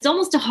It's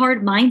almost a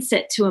hard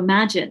mindset to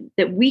imagine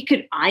that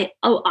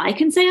I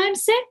can say I'm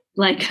sick.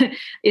 Like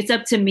it's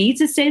up to me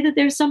to say that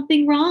there's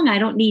something wrong. I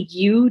don't need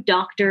you,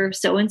 doctor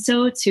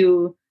so-and-so,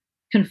 to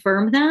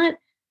confirm that.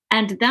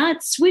 And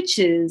that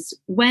switches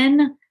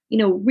when,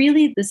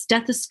 really the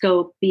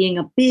stethoscope being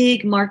a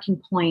big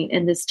marking point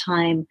in this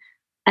time,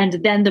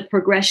 and then the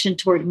progression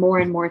toward more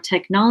and more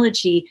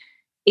technology,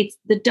 it's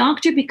the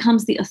doctor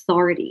becomes the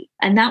authority.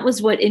 And that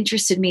was what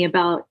interested me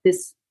about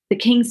this, the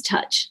King's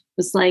Touch.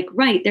 Was like,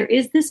 right, there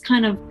is this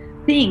kind of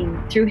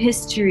thing through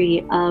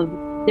history of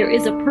there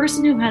is a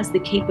person who has the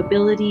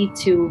capability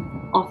to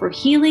offer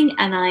healing,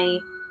 and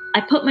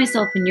I put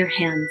myself in your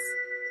hands.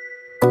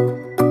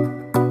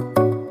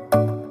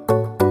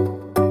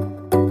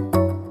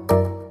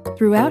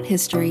 Throughout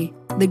history,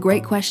 the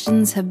great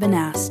questions have been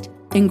asked,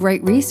 and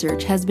great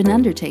research has been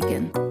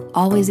undertaken,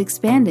 always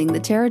expanding the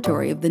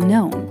territory of the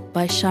known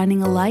by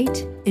shining a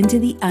light into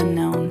the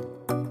unknown.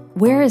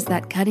 Where is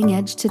that cutting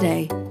edge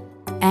today?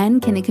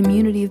 And can a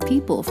community of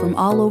people from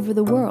all over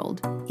the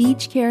world,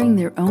 each carrying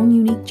their own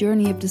unique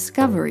journey of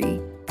discovery,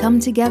 come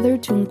together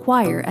to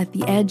inquire at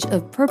the edge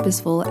of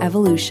purposeful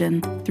evolution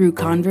through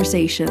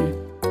conversation?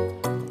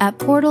 At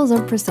Portals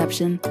of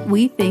Perception,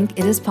 we think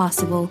it is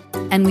possible,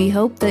 and we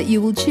hope that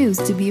you will choose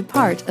to be a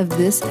part of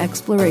this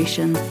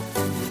exploration.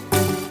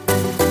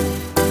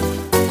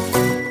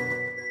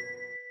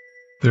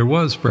 There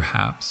was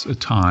perhaps a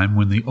time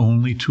when the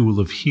only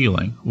tool of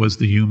healing was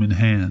the human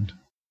hand.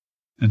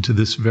 And to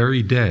this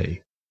very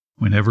day,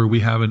 whenever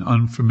we have an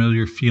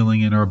unfamiliar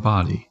feeling in our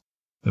body,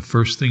 the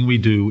first thing we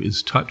do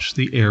is touch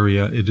the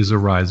area it is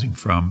arising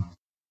from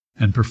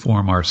and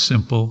perform our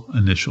simple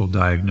initial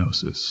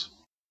diagnosis.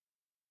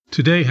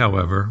 Today,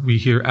 however, we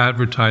hear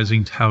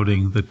advertising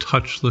touting the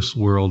touchless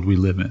world we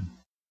live in.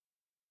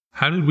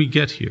 How did we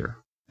get here?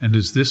 And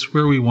is this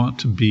where we want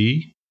to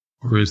be,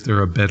 or is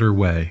there a better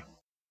way?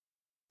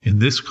 In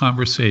this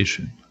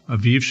conversation,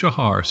 Aviv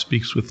Shahar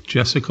speaks with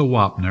Jessica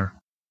Wapner,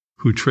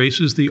 who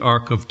traces the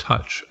arc of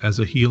touch as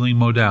a healing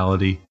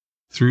modality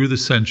through the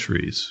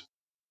centuries,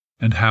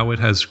 and how it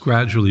has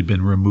gradually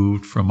been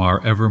removed from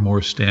our ever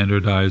more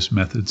standardized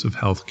methods of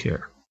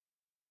healthcare.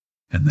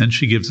 And then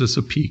she gives us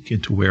a peek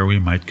into where we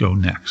might go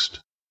next.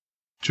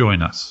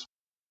 Join us.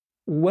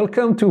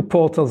 Welcome to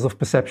Portals of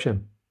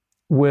Perception,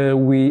 where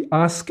we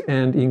ask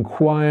and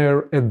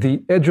inquire at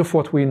the edge of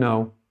what we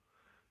know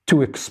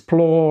to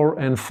explore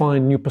and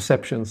find new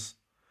perceptions.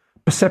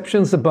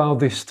 Perceptions about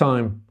this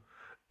time,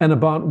 and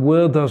about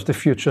where does the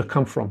future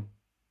come from.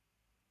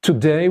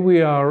 Today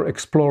we are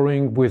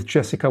exploring with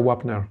Jessica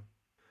Wapner,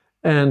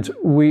 and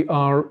we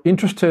are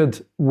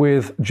interested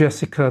with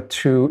Jessica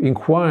to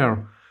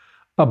inquire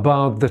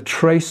about the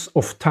trace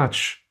of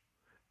touch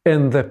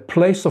and the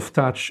place of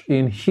touch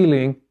in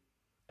healing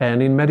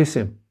and in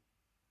medicine.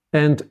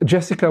 And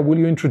Jessica, will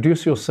you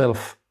introduce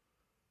yourself,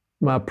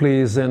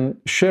 please, and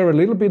share a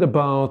little bit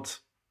about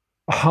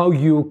how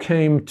you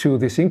came to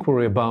this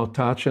inquiry about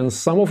touch and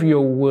some of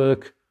your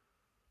work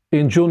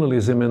in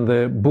journalism and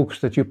the books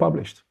that you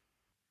published?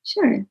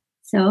 Sure.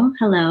 So,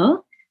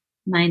 hello,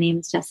 my name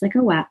is Jessica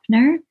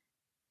Wapner,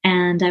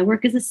 and I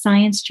work as a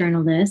science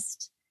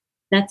journalist.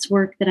 That's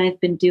work that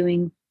I've been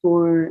doing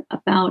for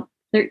about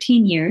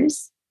 13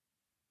 years.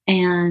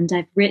 And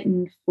I've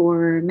written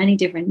for many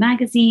different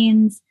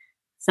magazines,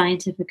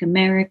 Scientific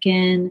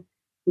American,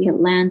 The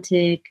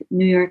Atlantic,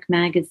 New York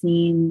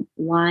Magazine,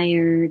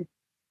 Wired,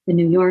 The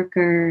New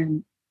Yorker,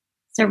 and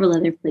several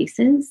other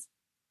places.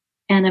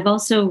 And I've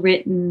also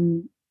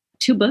written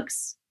 2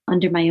 books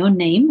under my own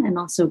name and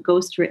also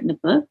ghost-written a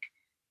book.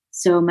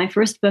 So my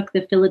first book,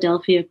 The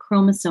Philadelphia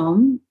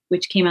Chromosome,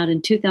 which came out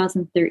in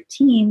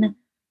 2013,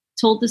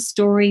 told the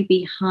story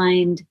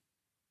behind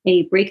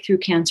a breakthrough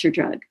cancer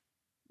drug,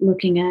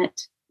 looking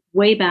at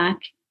way back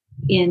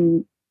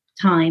in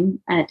time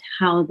at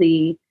how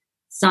the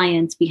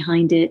science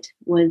behind it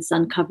was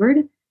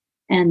uncovered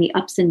and the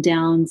ups and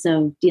downs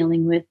of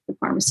dealing with the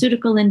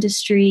pharmaceutical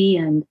industry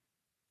and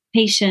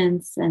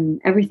patients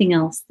and everything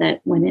else that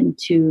went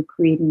into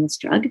creating this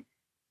drug.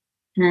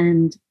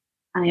 And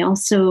I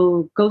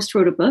also ghost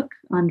wrote a book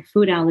on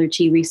food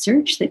allergy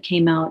research that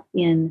came out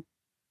in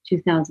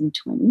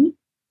 2020.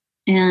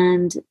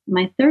 And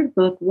my third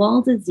book,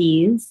 Wall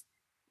Disease,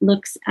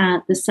 looks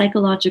at the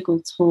psychological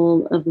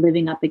toll of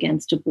living up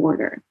against a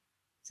border.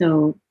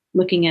 So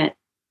looking at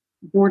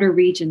border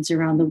regions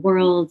around the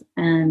world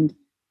and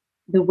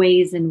the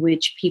ways in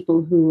which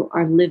people who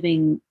are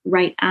living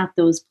right at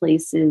those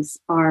places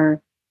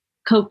are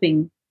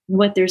coping,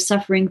 what they're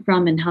suffering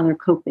from and how they're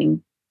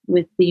coping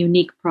with the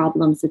unique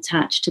problems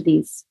attached to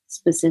these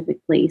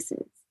specific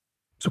places.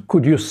 So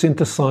could you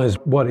synthesize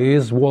what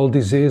is wall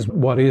disease?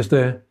 What is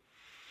the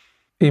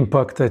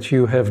impact that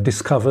you have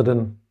discovered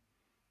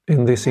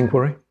in this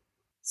inquiry?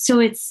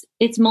 So it's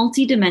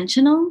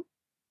multidimensional.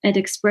 It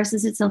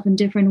expresses itself in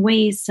different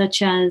ways,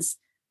 such as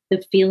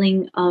the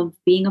feeling of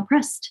being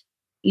oppressed.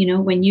 You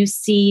know, when you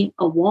see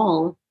a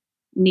wall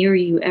near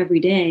you every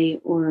day,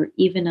 or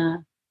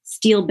even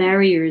steel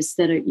barriers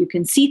that you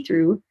can see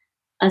through,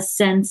 a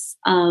sense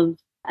of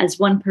As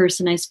one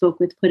person I spoke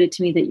with put it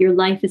to me, that your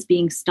life is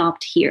being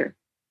stopped here.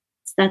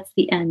 So that's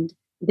the end.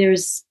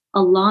 There's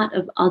a lot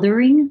of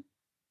othering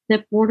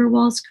that border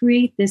walls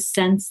create, this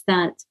sense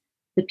that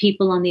the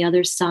people on the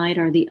other side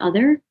are the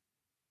other.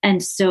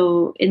 And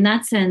so in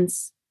that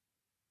sense,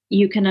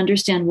 you can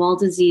understand wall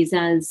disease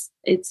as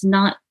it's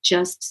not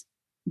just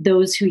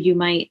those who you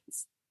might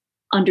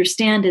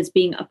understand as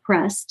being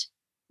oppressed,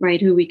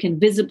 right? Who we can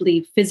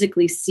visibly,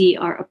 physically see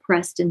are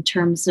oppressed in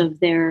terms of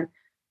their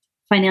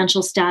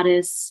financial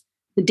status,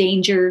 the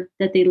danger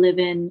that they live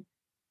in,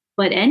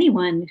 but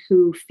anyone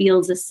who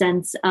feels a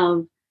sense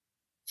of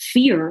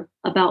fear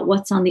about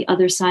what's on the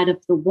other side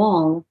of the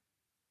wall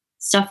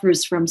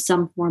suffers from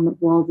some form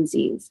of wall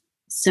disease.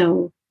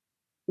 So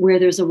where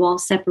there's a wall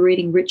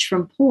separating rich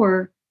from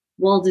poor,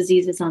 wall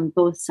disease is on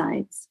both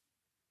sides.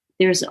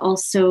 There's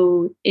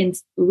also a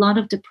lot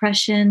of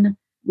depression,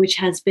 which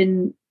has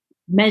been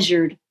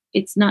measured.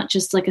 It's not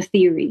just like a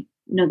theory.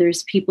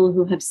 There's people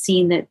who have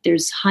seen that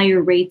there's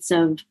higher rates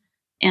of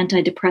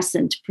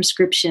antidepressant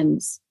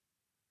prescriptions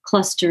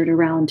clustered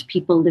around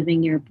people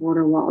living near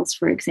border walls,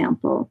 for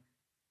example.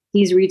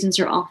 These regions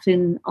are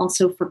often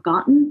also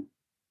forgotten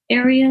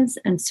areas,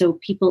 and so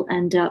people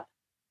end up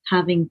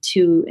having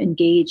to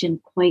engage in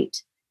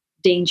quite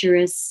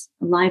dangerous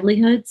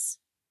livelihoods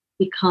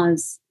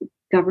because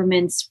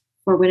governments,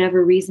 for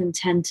whatever reason,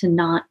 tend to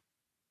not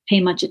pay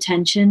much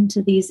attention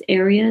to these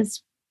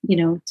areas,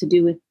 to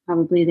do with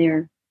probably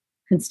their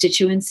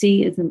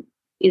constituency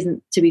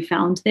isn't to be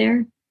found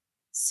there.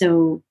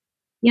 So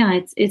yeah,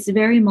 it's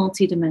very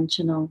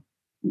multidimensional.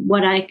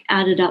 What I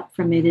added up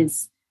from it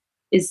is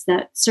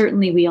that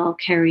certainly we all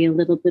carry a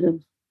little bit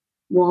of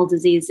wall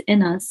disease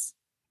in us,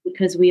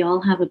 because we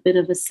all have a bit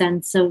of a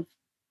sense of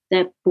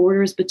that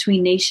borders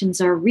between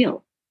nations are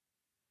real,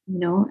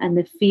 and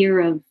the fear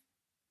of,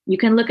 you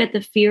can look at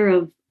the fear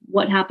of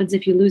what happens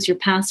if you lose your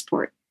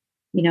passport,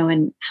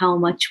 and how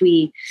much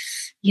we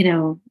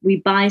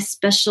buy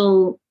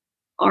special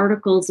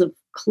articles of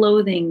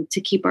clothing to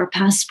keep our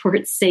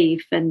passports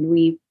safe, and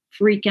we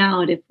freak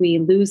out if we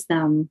lose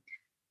them,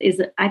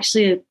 is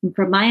actually,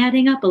 from my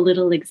adding up, a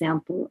little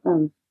example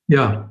of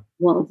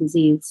wall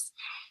disease.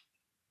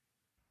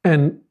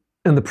 And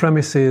the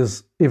premise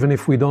is, even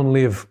if we don't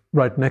live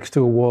right next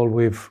to a wall,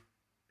 we've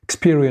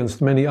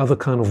experienced many other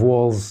kind of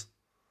walls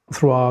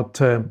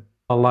throughout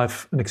our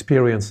life and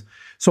experience.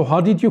 So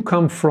how did you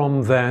come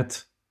from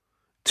that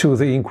to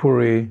the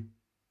inquiry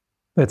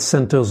that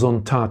centers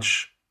on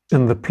touch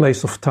and the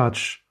place of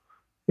touch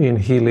in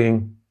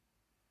healing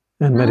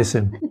and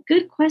medicine? That's a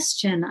good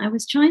question. I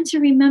was trying to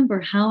remember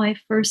how I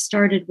first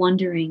started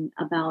wondering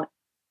about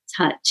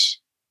touch.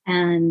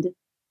 And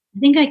I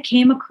think I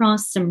came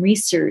across some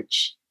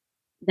research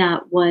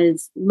that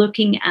was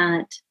looking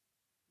at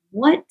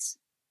what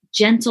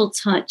gentle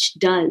touch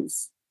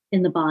does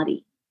in the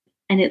body.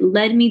 And it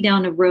led me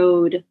down a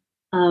road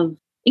of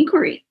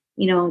inquiry.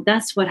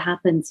 That's what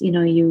happens.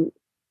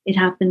 It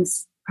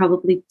happens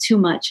probably too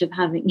much of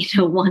having,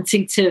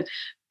 wanting to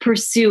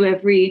pursue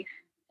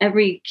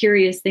every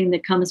curious thing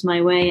that comes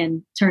my way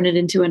and turn it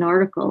into an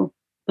article.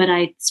 But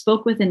I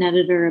spoke with an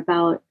editor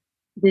about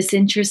this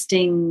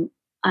interesting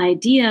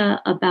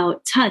idea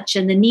about touch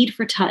and the need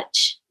for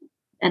touch.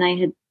 And I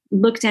had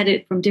looked at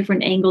it from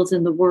different angles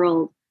in the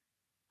world,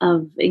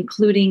 of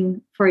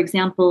including, for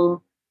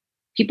example,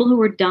 people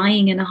who are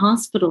dying in a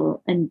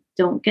hospital and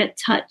don't get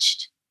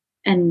touched,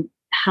 and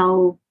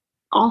how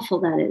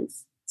awful that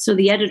is. So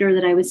the editor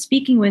that I was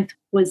speaking with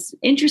was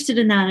interested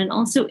in that, and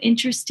also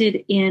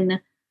interested in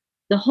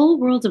the whole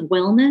world of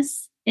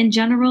wellness in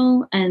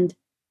general, and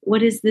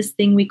what is this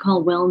thing we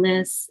call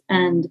wellness,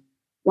 and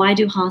why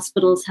do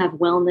hospitals have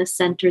wellness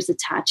centers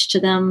attached to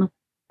them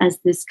as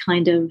this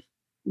kind of,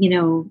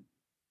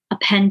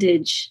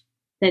 appendage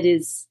that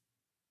is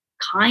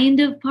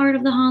kind of part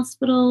of the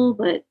hospital,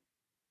 but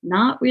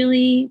not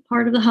really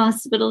part of the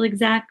hospital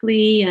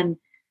exactly. And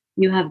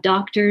you have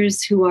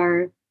doctors who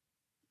are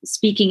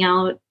speaking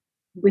out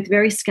with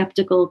very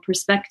skeptical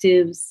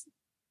perspectives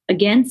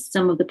against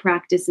some of the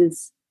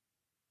practices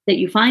that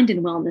you find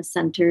in wellness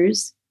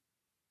centers.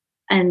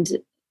 And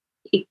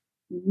it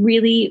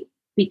really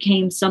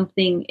became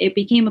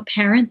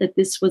apparent that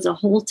this was a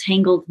whole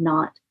tangled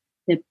knot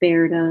that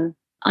bared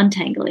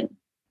untangling.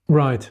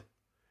 Right.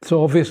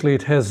 So obviously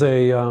it has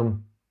a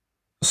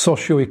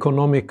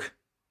socioeconomic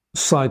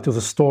side to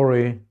the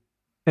story,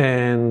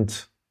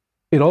 and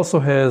it also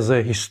has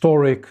a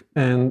historic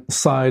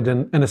side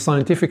and a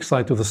scientific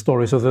side to the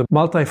story. So the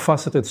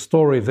multifaceted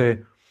story,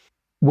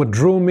 what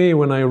drew me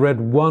when I read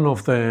one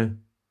of the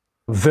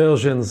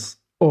versions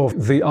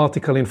of the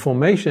article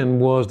information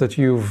was that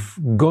you've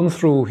gone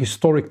through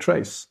historic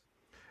trace.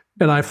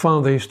 And I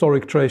found the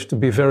historic trace to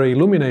be very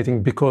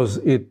illuminating, because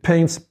it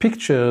paints a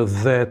picture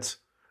that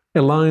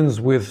aligns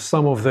with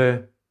some of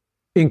the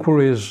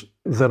inquiries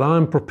that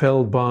I'm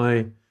propelled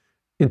by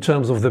in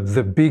terms of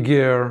the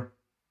bigger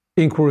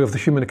inquiry of the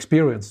human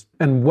experience.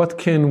 And what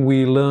can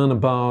we learn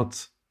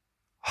about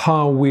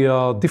how we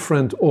are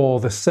different or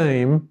the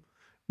same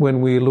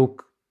when we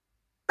look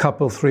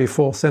couple, 3,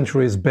 4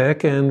 centuries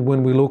back, and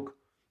when we look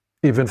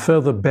even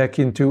further back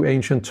into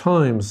ancient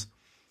times,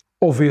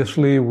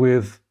 obviously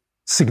with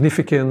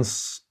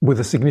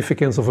the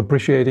significance of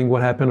appreciating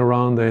what happened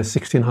around the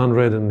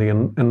 1600 and the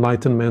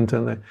Enlightenment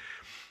and the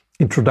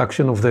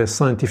introduction of the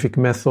scientific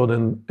method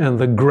and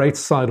the great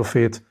side of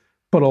it,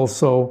 but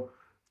also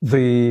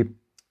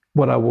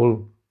what I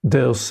will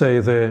dare say,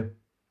 the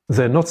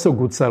not so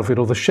good side of it,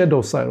 or the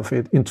shadow side of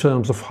it, in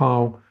terms of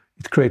how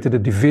it created a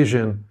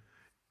division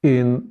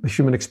in the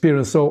human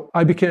experience. So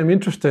I became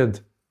interested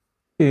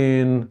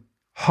in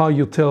how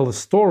you tell the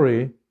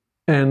story,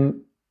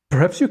 and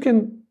perhaps you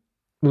can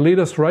lead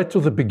us right to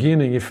the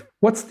beginning.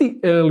 What's the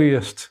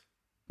earliest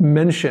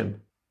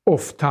mention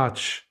of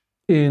touch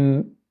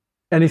in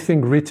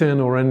anything written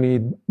or any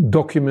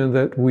document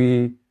that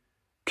we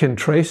can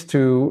trace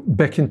to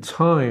back in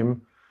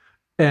time,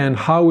 and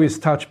how is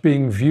touch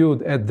being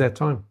viewed at that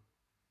time?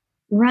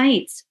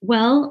 Right.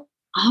 Well,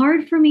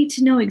 hard for me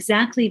to know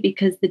exactly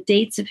because the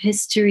dates of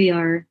history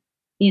are,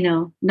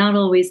 not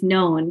always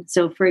known.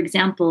 So, for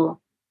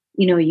example,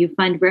 you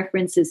find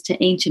references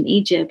to ancient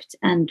Egypt,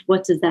 and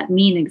what does that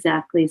mean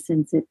exactly,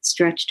 since it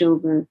stretched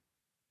over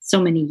so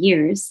many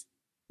years,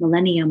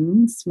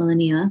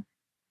 millennia.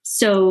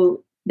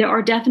 So there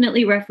are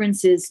definitely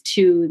references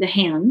to the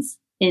hands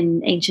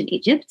in ancient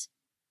Egypt,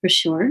 for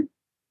sure.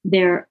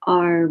 There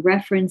are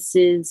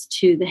references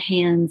to the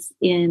hands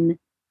in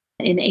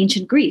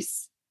ancient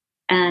Greece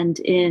and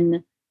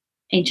in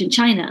ancient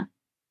China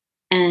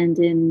and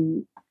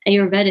in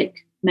Ayurvedic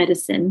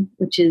medicine,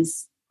 which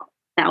is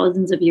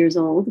thousands of years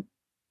old,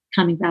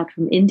 coming back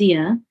from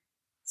India.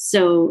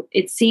 So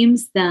it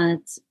seems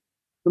that,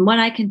 from what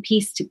I can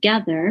piece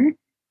together,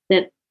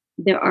 that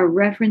there are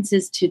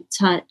references to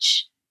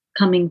touch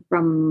coming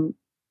from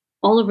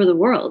all over the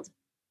world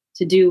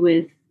to do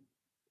with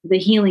the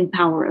healing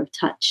power of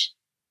touch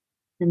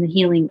and the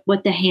healing,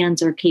 what the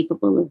hands are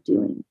capable of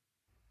doing.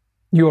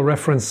 You are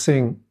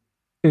referencing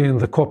in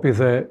the copy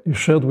that you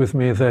shared with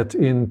me that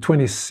in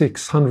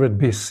 2600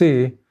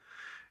 BC,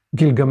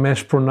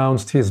 Gilgamesh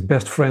pronounced his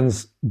best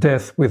friend's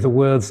death with the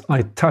words,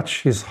 "I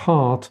touch his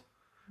heart,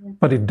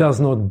 but it does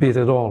not beat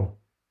at all,"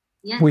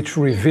 which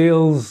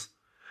reveals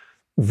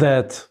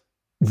that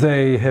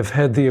they have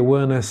had the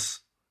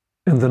awareness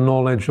and the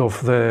knowledge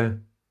of the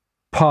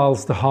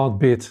pulse, the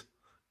heartbeat,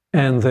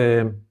 and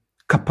the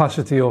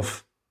capacity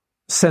of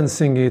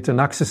sensing it and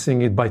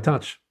accessing it by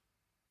touch.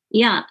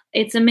 Yeah,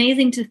 it's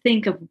amazing to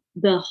think of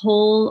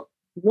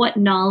what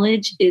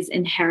knowledge is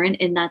inherent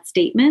in that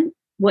statement,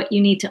 what you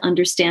need to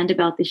understand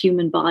about the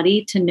human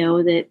body to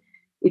know that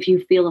if you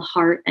feel a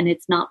heart and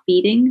it's not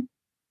beating,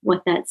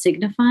 what that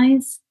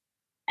signifies.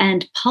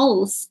 And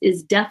pulse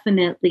is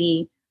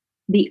definitely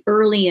the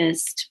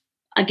earliest,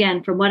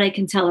 again, from what I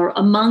can tell, or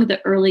among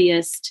the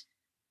earliest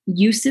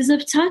uses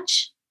of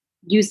touch.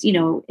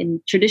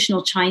 In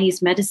traditional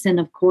Chinese medicine,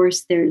 of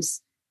course,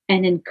 there's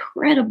an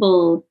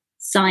incredible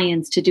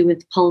science to do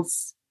with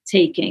pulse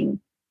taking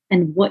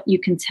and what you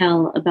can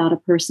tell about a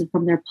person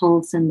from their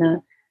pulse, and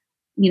the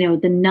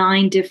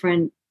 9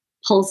 different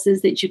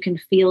pulses that you can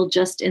feel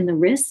just in the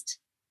wrist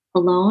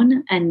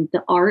alone, and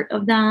the art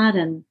of that,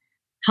 and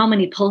how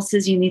many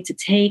pulses you need to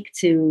take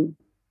to.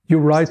 You're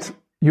right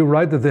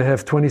that they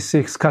have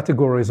 26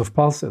 categories of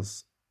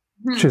pulses,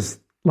 which is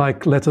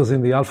like letters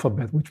in the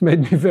alphabet, which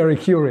made me very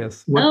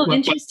curious.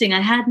 Interesting.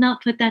 I had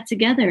not put that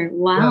together.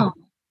 Wow.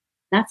 Yeah.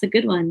 That's a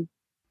good one.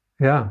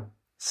 Yeah.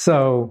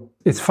 So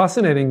it's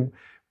fascinating.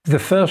 The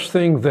first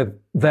thing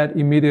that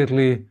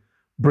immediately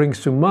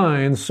brings to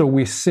mind, so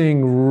we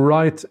seeing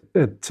right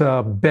at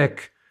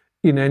back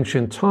in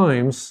ancient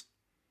times,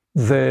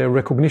 the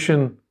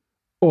recognition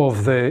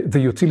of the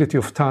utility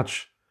of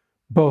touch,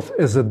 both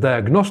as a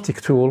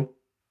diagnostic tool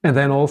and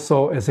then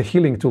also as a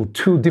healing tool,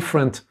 2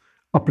 different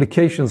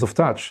applications of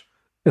touch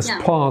as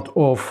part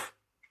of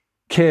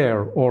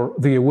care or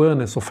the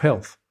awareness of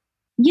health.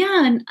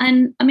 Yeah,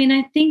 and I mean,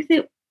 I think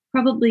that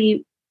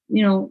probably,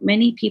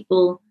 many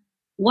people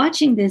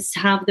watching this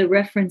have the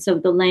reference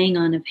of the laying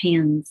on of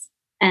hands.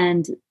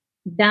 And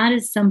that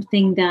is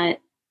something that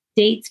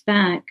dates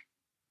back,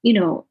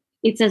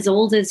 it's as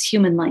old as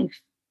human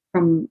life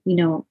from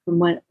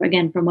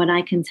what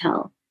I can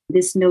tell.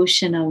 This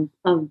notion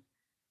of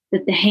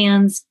that the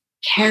hands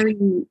carry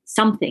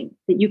something,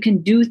 that you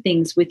can do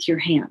things with your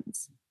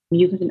hands.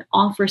 You can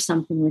offer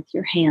something with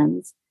your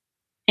hands.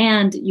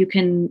 And you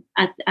can,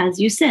 as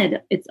you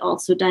said, it's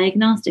also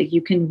diagnostic.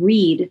 You can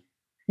read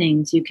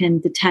things, you can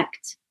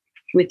detect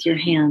with your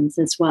hands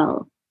as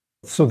well.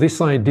 So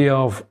this idea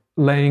of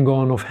laying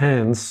on of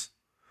hands,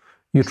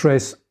 you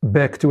trace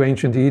back to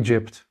ancient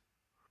Egypt,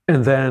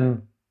 and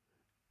then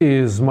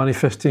is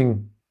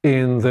manifesting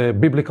in the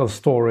biblical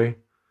story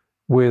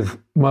with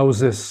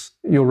Moses,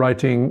 you're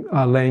writing,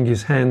 laying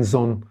his hands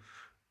on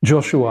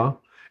Joshua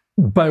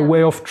by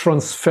way of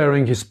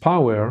transferring his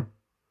power.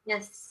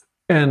 Yes.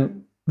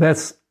 And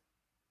that's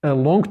a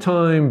long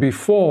time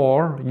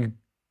before. You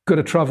got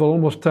to travel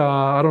almost,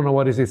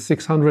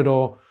 600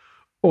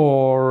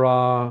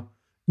 or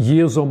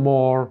years or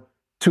more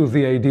to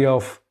the idea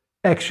of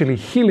actually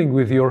healing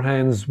with your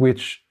hands,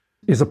 which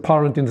is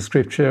apparent in the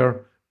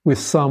scripture with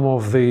some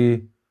of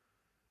the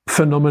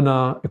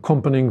phenomena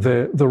accompanying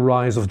the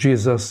rise of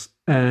Jesus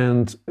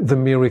and the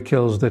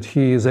miracles that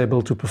he is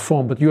able to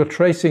perform. But you are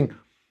tracing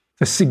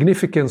the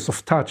significance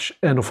of touch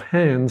and of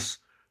hands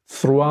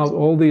throughout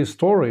all these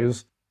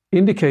stories,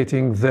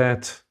 indicating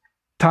that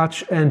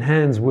touch and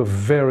hands were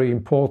very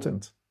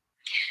important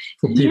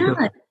for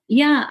people.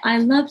 Yeah, I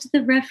loved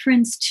the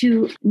reference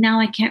to, now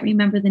I can't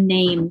remember the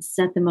names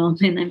at the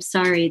moment, I'm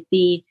sorry,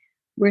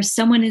 where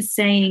someone is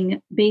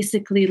saying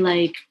basically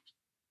like,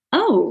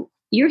 oh,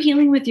 you're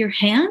healing with your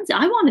hands?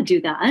 I want to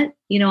do that.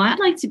 I'd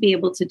like to be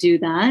able to do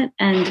that.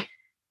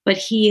 But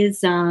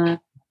he's not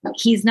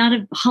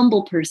a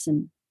humble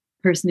person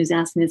who's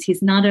asking this.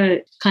 He's not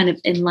a kind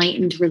of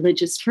enlightened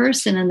religious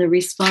person. And the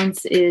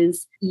response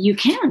is, you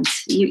can't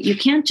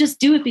just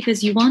do it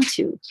because you want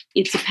to.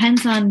 It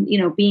depends on,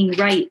 being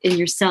right in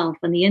yourself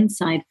on the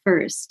inside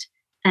first.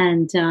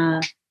 And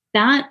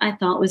that I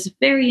thought was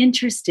very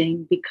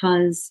interesting,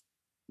 because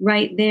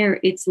right there,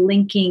 it's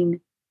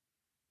linking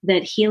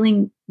that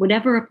healing,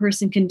 whatever a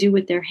person can do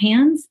with their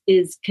hands,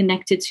 is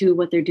connected to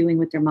what they're doing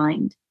with their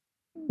mind.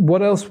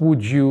 What else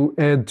would you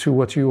add to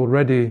what you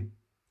already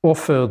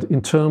offered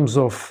in terms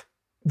of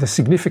the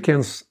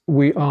significance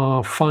we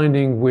are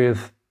finding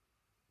with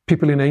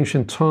people in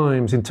ancient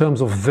times, in terms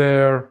of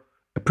their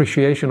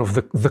appreciation of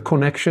the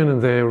connection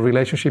and the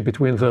relationship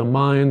between their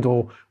mind,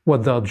 or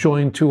what they're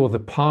joined to, or the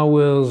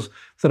powers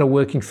that are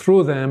working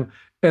through them,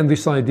 and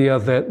this idea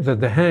that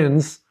the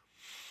hands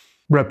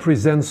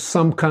represents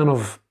some kind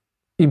of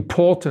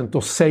important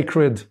or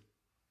sacred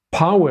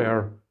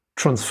power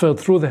transferred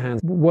through the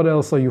hands? What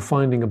else are you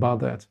finding about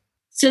that?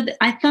 So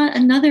I thought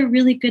another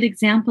really good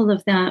example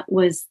of that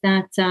was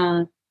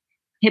that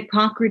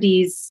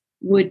Hippocrates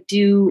would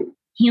do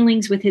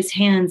healings with his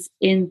hands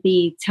in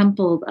the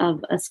temple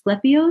of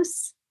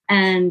Asclepios.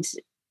 And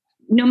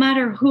no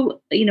matter who,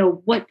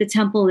 what the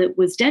temple it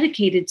was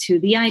dedicated to,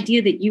 the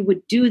idea that you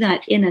would do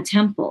that in a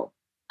temple,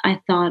 I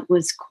thought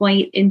was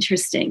quite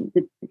interesting.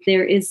 That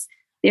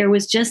there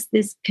was just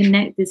this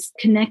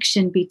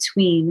connection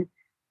between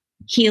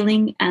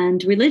healing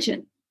and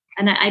religion.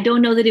 And I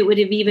don't know that it would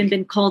have even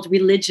been called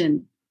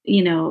religion.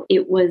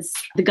 It was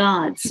the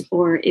gods,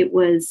 or it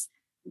was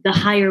the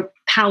higher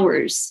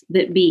powers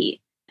that be.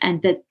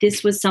 And that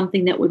this was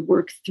something that would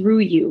work through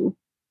you,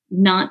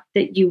 not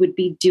that you would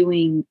be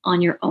doing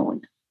on your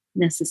own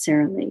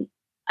necessarily.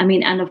 I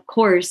mean, and of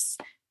course,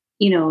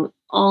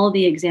 all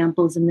the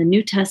examples in the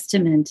New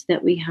Testament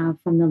that we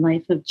have from the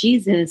life of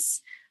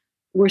Jesus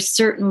were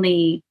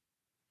certainly,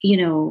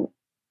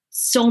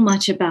 so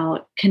much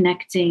about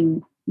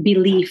connecting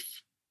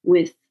belief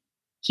with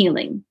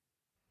healing.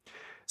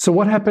 So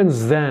what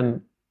happens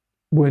then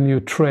when you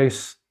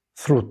trace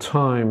through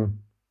time?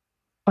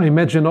 I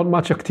imagine not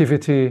much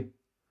activity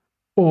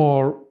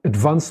or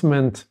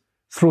advancement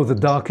through the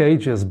Dark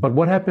Ages, but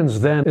what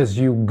happens then as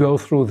you go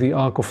through the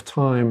arc of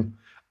time?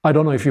 I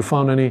don't know if you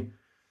found any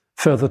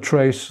further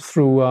trace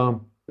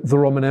through the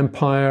Roman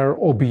Empire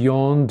or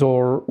beyond,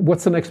 or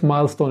what's the next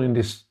milestone in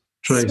this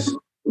trace?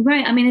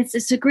 Right. I mean,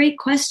 it's a great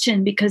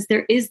question, because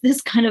there is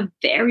this kind of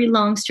very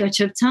long stretch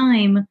of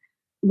time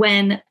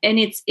and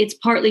it's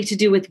partly to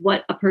do with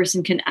what a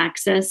person can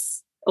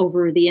access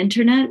over the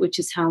internet, which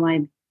is how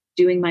I'm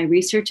doing my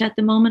research at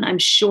the moment. I'm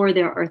sure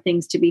there are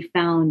things to be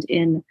found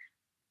in,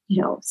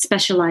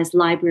 specialized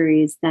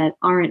libraries that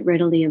aren't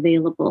readily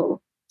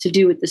available, to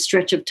do with the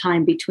stretch of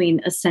time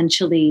between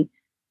essentially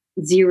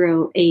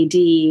 0 AD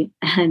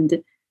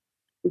and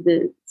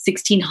the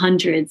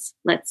 1600s,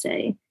 let's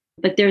say.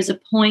 But there's a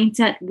point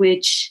at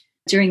which,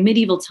 during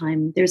medieval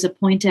time, there's a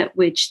point at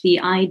which the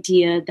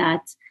idea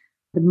that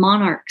the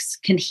monarchs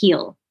can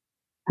heal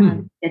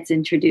gets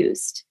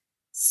introduced.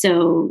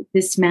 So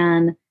this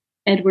man,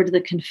 Edward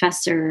the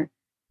Confessor,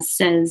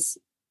 says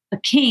a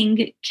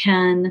king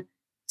can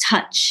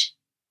touch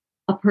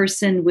a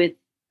person with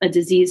a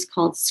disease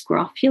called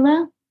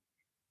scrofula,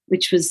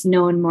 which was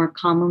known more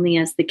commonly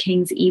as the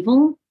king's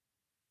evil.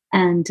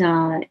 And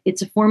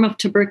it's a form of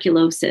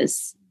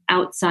tuberculosis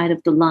outside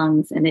of the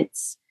lungs, and it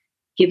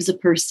gives a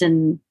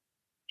person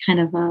kind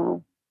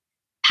of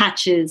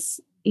patches.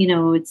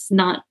 It's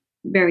not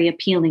very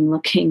appealing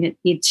looking.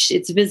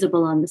 It's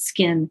visible on the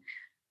skin.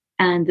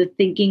 And the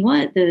thinking,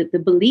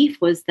 the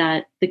belief was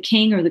that the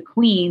king or the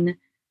queen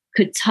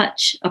could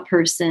touch a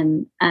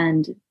person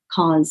and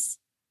cause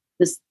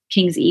this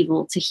king's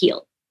evil to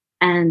heal.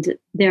 And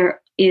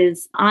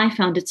I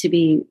found it to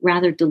be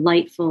rather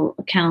delightful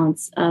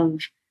accounts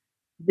of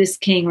this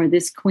king or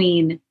this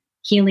queen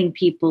healing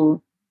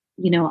people.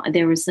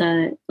 There's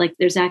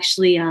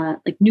actually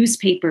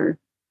newspaper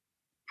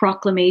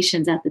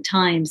proclamations at the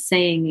time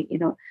saying,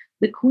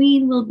 the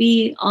queen will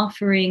be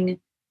offering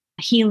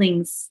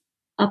healings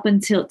up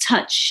until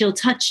she'll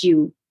touch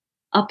you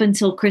up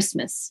until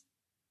Christmas,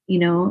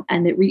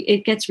 and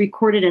it gets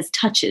recorded as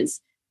touches.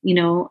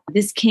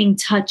 This king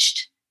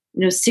touched,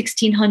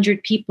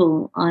 1,600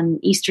 people on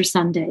Easter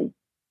Sunday.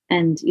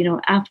 And,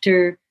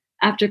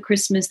 after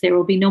Christmas, there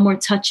will be no more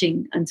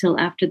touching until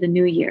after the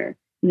New Year.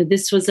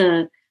 This was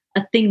a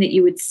thing that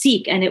you would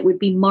seek, and it would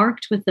be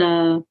marked with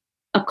a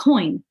a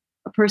coin.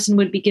 A person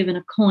would be given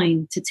a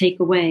coin to take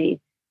away.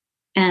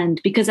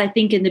 And because I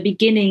think in the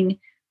beginning,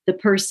 the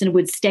person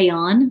would stay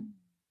on,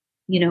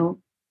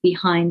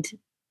 behind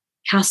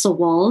castle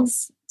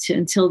walls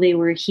until they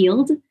were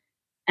healed.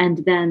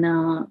 And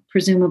then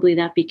presumably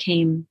that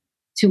became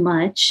too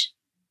much.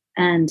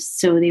 And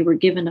so they were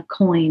given a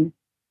coin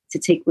to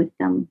take with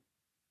them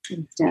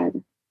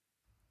instead.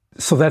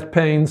 So that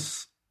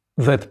pains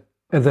that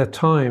at that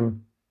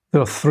time,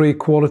 there are three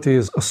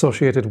qualities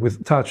associated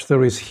with touch.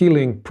 There is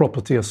healing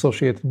property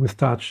associated with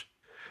touch.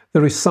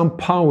 There is some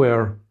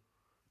power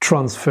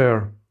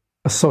transfer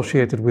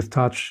associated with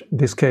touch, in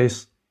this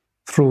case,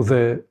 through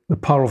the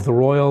power of the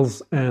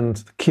royals and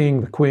the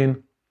king, the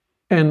queen.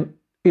 And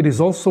it is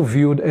also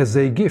viewed as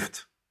a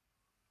gift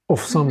of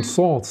some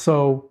sort.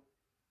 So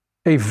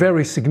a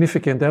very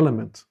significant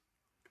element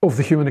of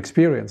the human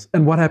experience.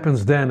 And what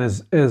happens then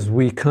as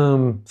we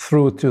come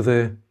through to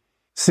the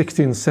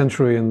 16th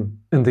century and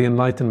the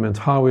Enlightenment?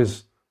 How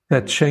is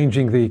that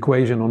changing the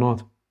equation or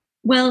not?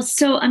 Well,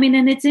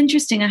 and it's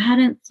interesting. I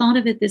hadn't thought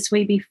of it this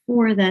way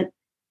before, that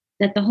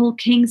the whole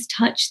king's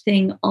touch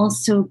thing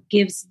also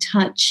gives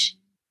touch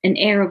an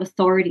air of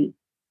authority.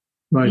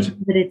 Right.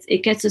 That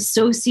it gets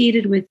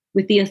associated with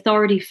the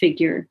authority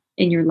figure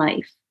in your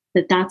life,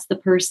 that's the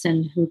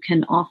person who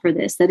can offer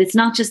this, that it's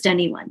not just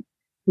anyone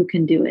who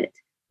can do it,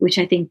 which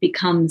I think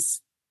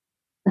becomes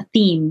a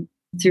theme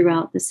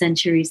throughout the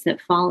centuries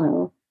that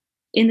follow.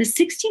 In the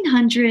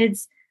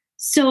 1600s,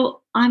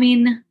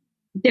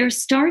 there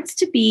starts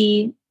to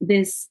be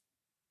this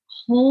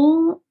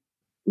whole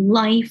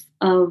life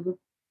of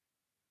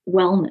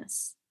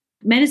wellness.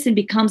 Medicine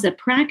becomes a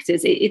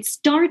practice. It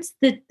starts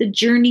the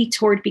journey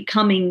toward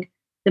becoming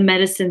the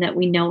medicine that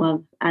we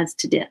know of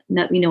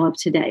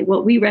today,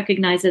 what we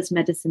recognize as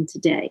medicine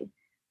today.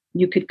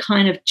 You could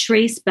kind of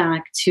trace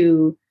back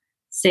to,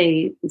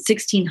 say, the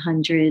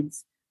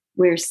 1600s,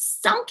 where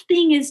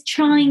something is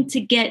trying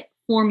to get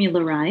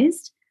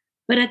formularized,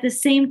 but at the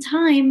same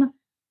time,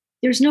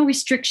 there's no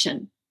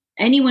restriction.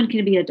 Anyone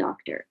can be a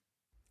doctor.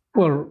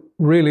 Well,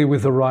 really,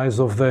 with the rise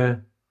of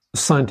the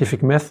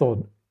scientific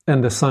method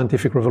and the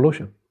scientific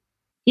revolution.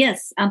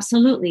 Yes,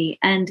 absolutely.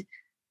 And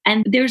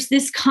there's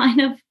this kind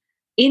of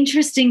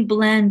interesting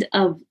blend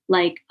of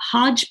like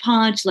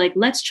hodgepodge, like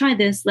let's try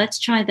this, let's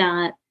try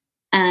that.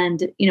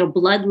 And,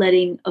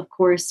 bloodletting, of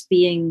course,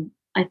 being,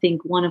 I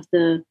think, one of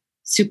the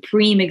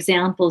supreme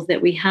examples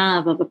that we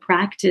have of a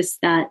practice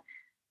that,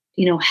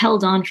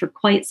 held on for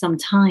quite some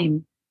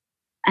time.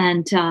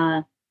 And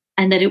that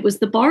it was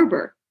the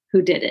barber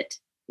who did it.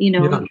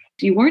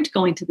 You weren't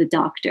going to the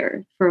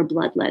doctor for a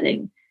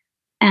bloodletting.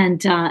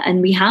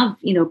 And we have,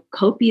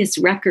 copious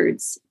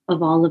records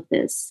of all of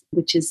this,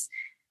 which is,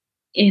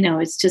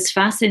 it's just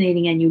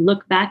fascinating. And you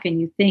look back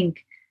and you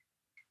think,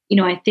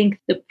 I think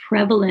the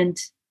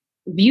prevalent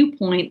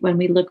viewpoint when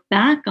we look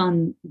back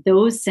on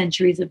those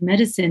centuries of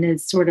medicine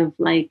is sort of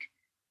like,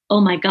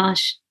 oh my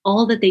gosh,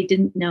 all that they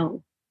didn't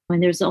know.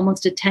 And there's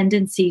almost a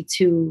tendency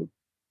to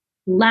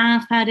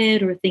laugh at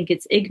it or think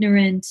it's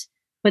ignorant.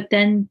 But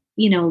then,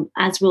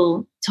 as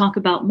we'll talk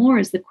about more,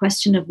 is the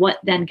question of what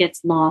then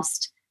gets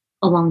lost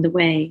along the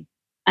way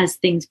as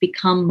things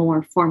become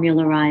more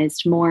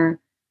formularized, more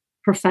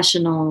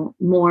professional,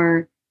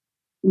 more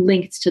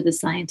linked to the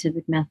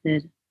scientific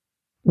method.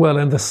 Well,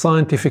 and the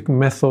scientific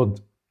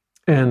method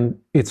and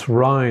its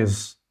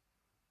rise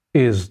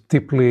is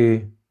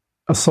deeply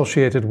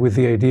associated with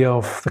the idea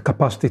of the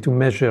capacity to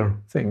measure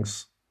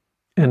things.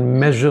 And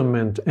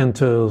measurement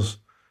enters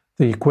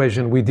the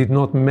equation. We did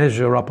not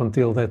measure up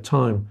until that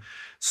time.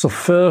 So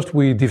first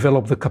we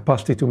developed the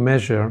capacity to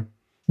measure.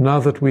 Now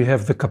that we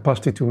have the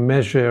capacity to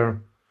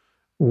measure,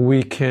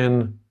 we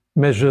can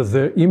measure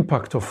the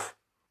impact of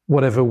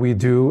whatever we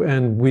do,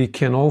 and we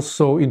can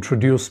also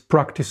introduce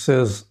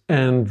practices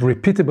and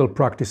repeatable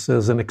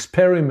practices and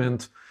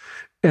experiment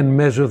and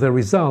measure the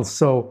results.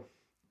 So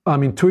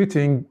I'm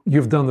intuiting,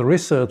 you've done the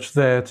research,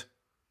 that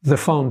the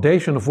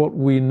foundation of what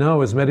we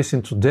know as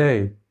medicine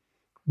today,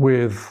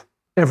 with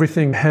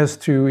everything has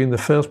to, in the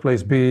first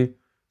place, be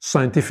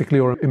scientifically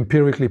or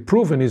empirically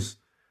proven, is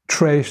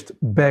traced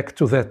back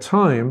to that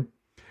time.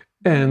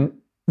 And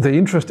the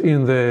interest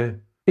in the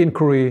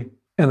inquiry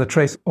and the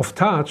trace of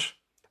touch,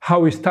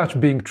 how is touch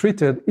being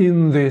treated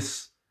in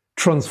this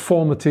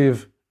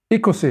transformative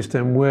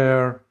ecosystem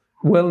where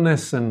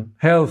wellness and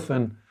health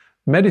and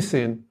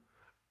medicine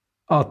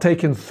are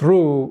taken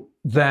through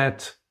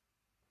that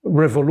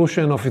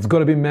revolution of it's got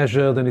to be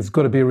measured and it's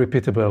got to be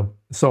repeatable.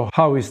 So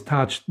how is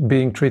touch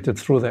being treated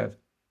through that?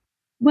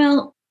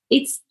 Well,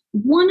 it's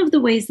one of the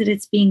ways that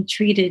it's being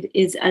treated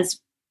is as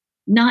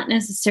not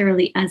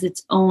necessarily as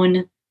its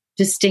own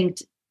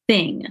distinct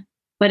thing,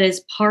 but as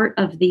part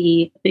of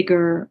the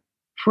bigger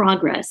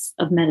progress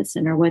of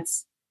medicine, or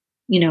what's,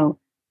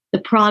 the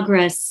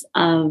progress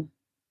of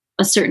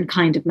a certain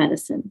kind of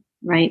medicine,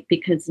 right?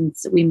 Because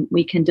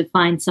we can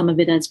define some of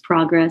it as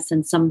progress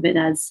and some of it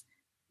as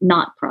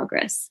not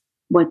progress,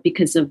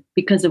 because of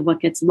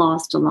what gets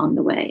lost along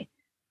the way.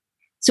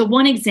 So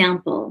one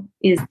example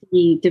is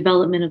the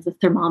development of the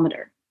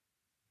thermometer.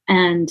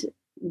 And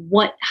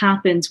what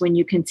happens when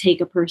you can take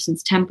a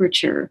person's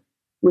temperature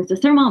with a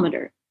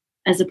thermometer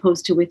as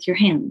opposed to with your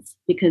hands,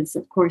 because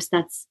of course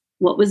that's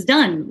what was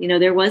done.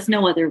 There was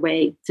no other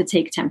way to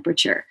take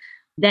temperature.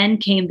 Then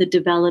came the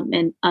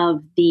development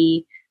of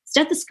the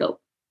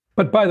stethoscope.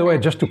 But by the way,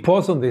 just to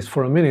pause on this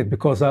for a minute,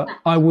 because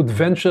I would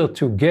venture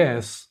to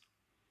guess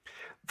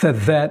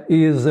that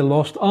is a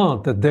lost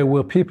art, that there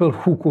were people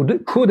who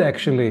could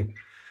actually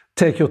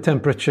take your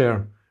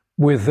temperature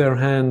with their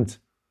hand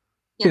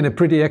in a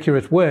pretty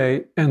accurate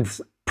way, and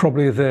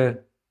probably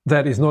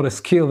that is not a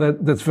skill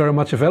that's very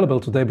much available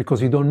today,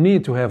 because you don't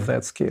need to have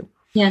that skill.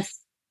 Yes.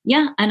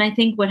 Yeah. And I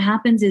think what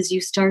happens is you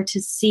start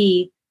to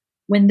see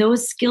when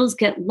those skills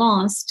get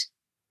lost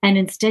and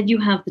instead you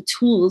have the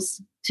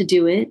tools to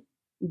do it,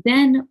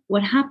 then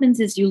what happens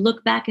is you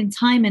look back in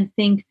time and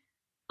think,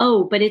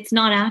 oh, but it's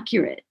not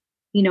accurate.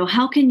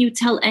 How can you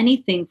tell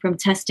anything from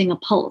testing a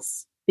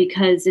pulse?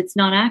 Because it's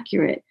not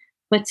accurate.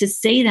 But to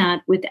say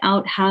that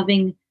without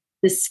having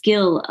the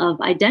skill of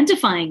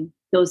identifying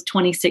those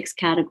 26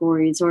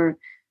 categories, or,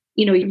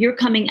 you're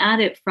coming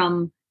at it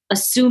from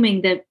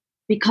assuming that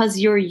because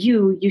you're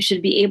you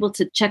should be able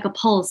to check a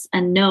pulse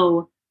and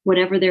know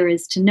whatever there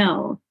is to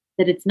know,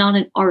 that it's not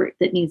an art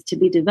that needs to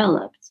be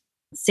developed.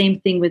 Same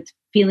thing with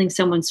feeling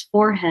someone's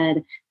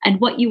forehead and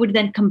what you would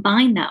then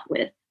combine that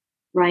with,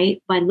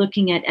 right? By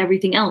looking at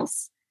everything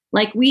else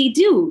like we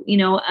do,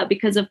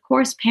 because of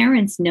course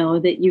parents know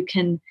that you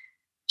can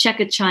check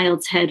a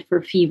child's head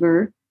for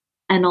fever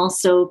and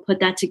also put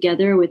that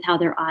together with how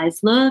their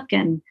eyes look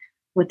and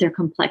what their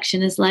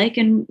complexion is like.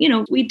 And,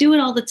 we do it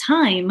all the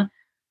time.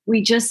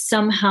 We just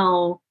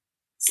somehow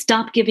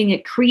stop giving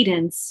it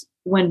credence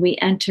when we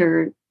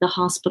enter the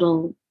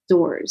hospital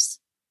doors.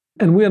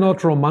 And we are not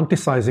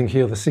romanticizing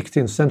here the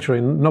 16th century.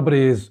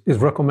 Nobody is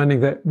recommending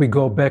that we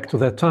go back to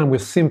that time. We're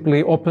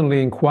simply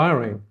openly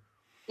inquiring.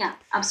 Yeah,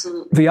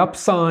 absolutely. The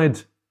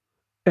upside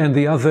and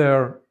the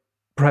other,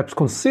 perhaps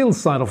concealed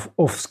side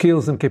of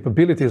skills and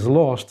capabilities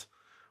lost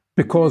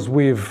because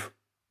we've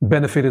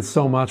benefited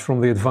so much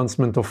from the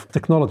advancement of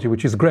technology,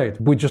 which is great.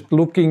 We're just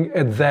looking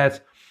at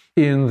that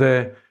in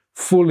the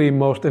fully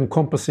most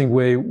encompassing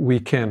way we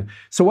can.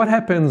 So what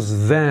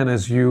happens then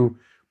as you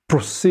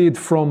proceed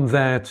from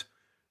that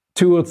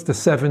towards the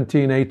 17th,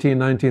 18th,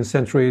 19th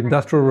century?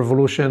 Industrial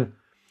revolution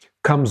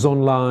comes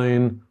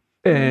online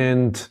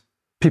and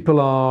people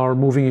are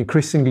moving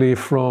increasingly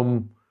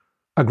from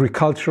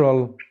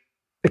agricultural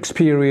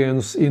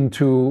experience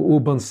into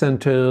urban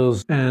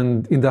centers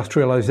and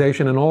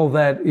industrialization, and all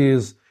that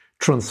is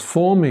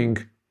transforming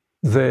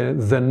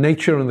the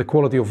nature and the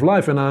quality of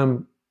life. And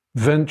I'm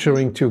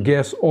venturing to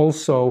guess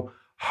also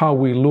how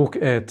we look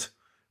at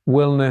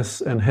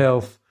wellness and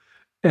health.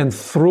 And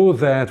through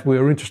that,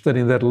 we're interested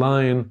in that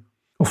line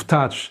of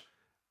touch,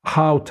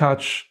 how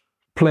touch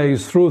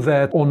plays through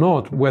that or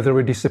not, whether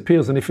it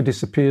disappears, and if it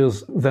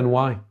disappears, then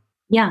why?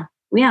 Yeah.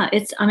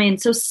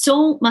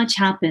 So much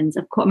happens.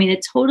 Of course,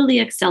 it totally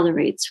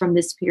accelerates from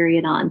this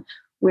period on,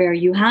 where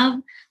you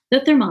have the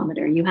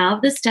thermometer, you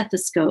have the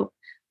stethoscope,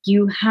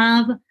 you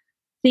have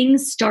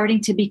things starting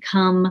to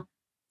become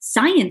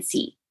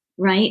science-y,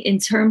 right? In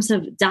terms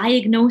of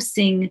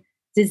diagnosing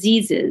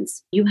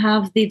diseases. You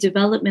have the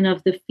development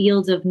of the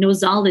field of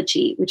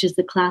nosology, which is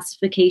the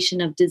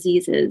classification of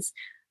diseases.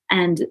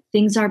 And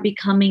things are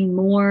becoming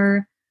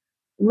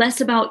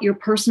less about your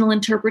personal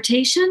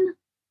interpretation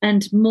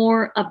and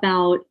more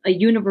about a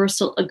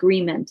universal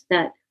agreement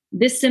that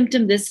this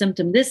symptom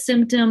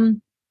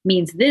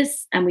means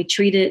this, and we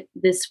treat it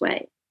this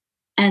way.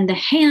 And the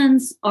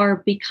hands are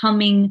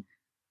becoming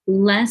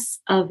less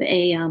of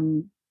a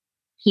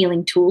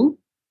healing tool.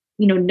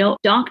 No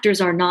doctors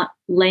are not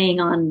laying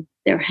on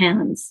their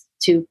hands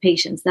to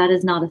patients. That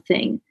is not a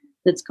thing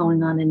that's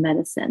going on in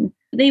medicine.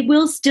 They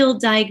will still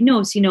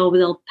diagnose,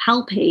 they'll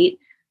palpate,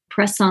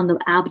 press on the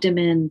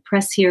abdomen,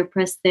 press here,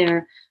 press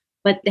there.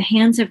 But the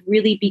hands have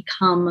really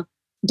become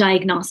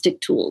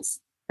diagnostic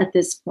tools at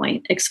this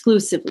point,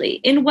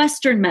 exclusively. In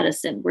Western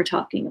medicine, we're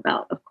talking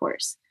about, of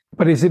course.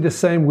 But is it the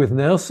same with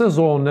nurses,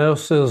 or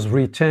nurses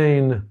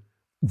retain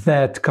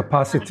that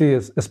capacity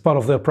as part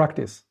of their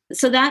practice?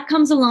 So that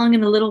comes along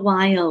in a little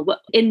while.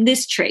 In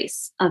this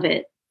trace of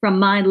it, from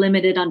my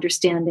limited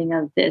understanding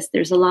of this,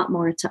 there's a lot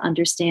more to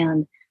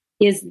understand,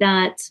 is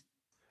that...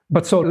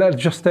 But so let's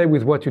just stay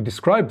with what you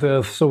described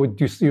there. So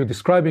you're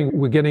describing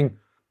we're getting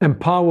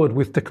empowered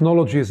with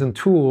technologies and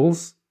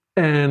tools,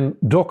 and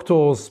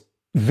doctors,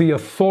 the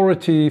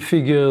authority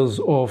figures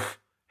of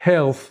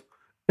health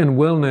and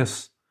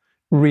wellness,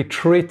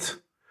 retreat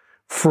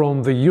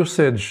from the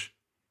usage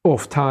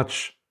of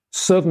touch,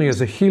 certainly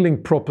as a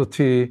healing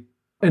property,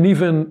 and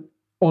even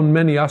on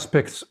many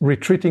aspects,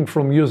 retreating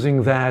from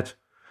using that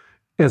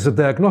as a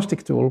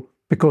diagnostic tool,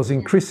 because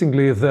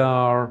increasingly they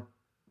are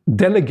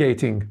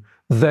delegating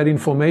that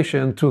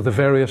information to the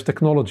various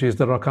technologies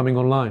that are coming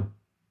online.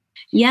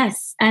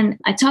 Yes. And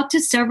I talked to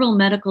several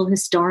medical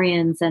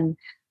historians, and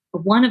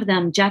one of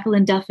them,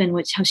 Jacqueline Duffin,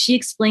 how she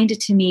explained it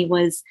to me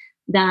was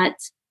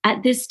that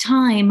at this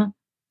time,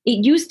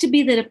 it used to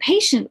be that a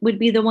patient would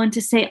be the one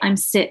to say, I'm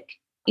sick.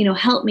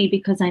 help me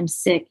because I'm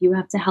sick. You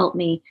have to help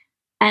me.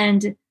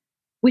 And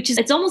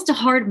it's almost a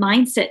hard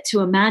mindset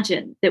to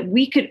imagine that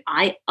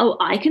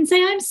I can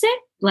say I'm sick.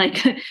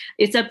 Like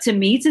it's up to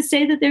me to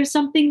say that there's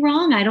something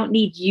wrong. I don't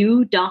need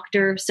you,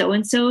 Dr.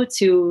 So-and-so,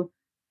 to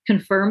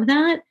confirm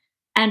that.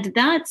 And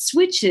that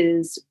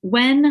switches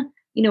when,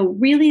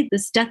 really the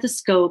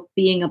stethoscope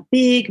being a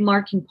big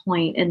marking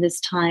point in this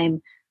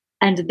time,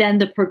 and then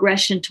the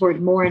progression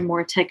toward more and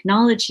more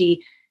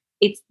technology,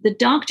 the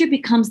doctor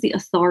becomes the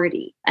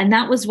authority. And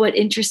that was what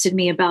interested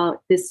me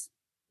about this.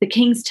 The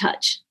King's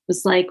Touch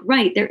was like,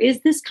 right, there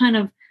is this kind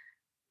of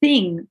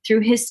thing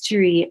through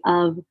history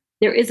of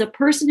there is a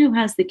person who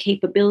has the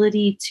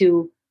capability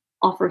to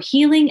offer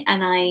healing.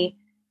 And I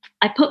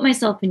put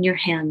myself in your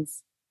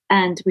hands.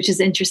 And which is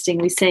interesting.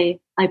 We say,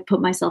 I put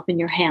myself in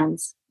your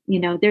hands.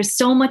 There's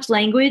so much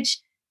language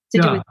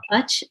to do with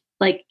touch,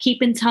 like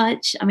keep in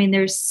touch. I mean,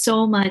 there's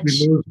so much.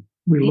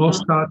 We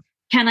lost touch.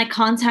 Can I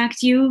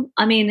contact you?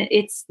 I mean,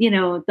 it's,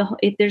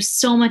 there's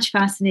so much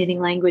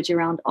fascinating language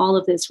around all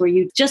of this where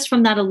you just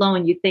from that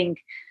alone, you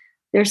think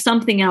there's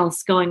something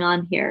else going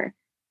on here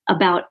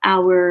about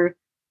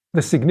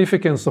the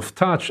significance of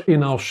touch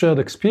in our shared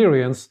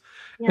experience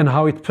and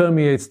how it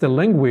permeates the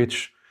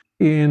language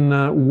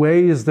in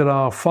ways that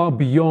are far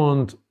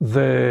beyond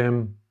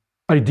the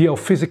idea of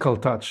physical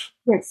touch.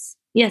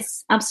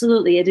 Yes,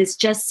 absolutely. It is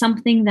just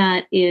something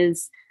that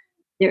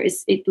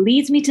it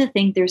leads me to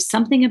think there's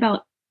something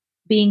about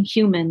being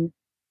human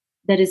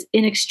that is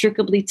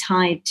inextricably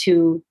tied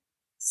to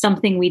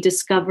something we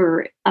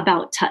discover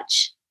about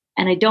touch.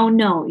 And I don't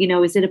know,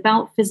 is it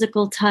about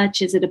physical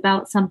touch? Is it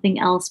about something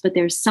else? But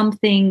there's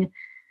something,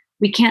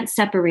 we can't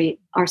separate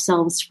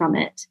ourselves from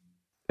it.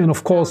 And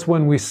of course,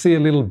 when we see a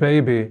little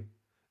baby,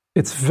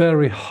 it's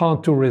very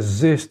hard to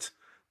resist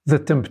the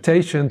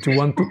temptation to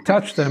want to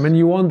touch them. And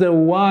you wonder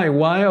why.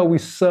 Why are we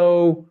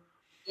so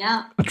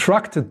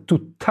attracted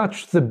to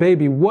touch the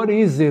baby? What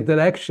is it that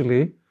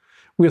actually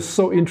we're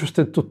so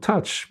interested to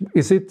touch?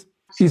 Is it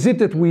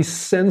that we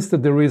sense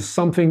that there is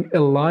something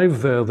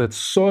alive there that's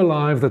so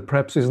alive that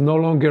perhaps is no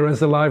longer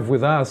as alive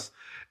with us,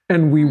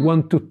 and we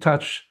want to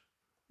touch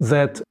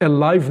that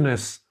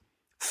aliveness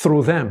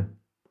through them?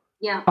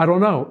 Yeah. I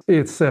don't know.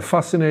 It's a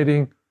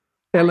fascinating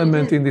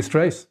element in this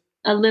race.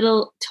 A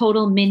little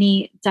total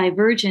mini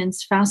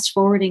divergence, fast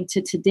forwarding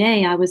to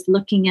today. I was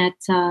looking at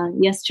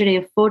yesterday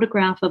a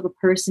photograph of a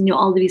person,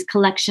 all of these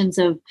collections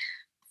of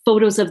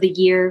photos of the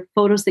year,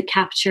 photos that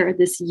capture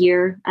this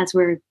year as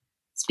we're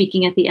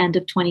speaking at the end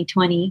of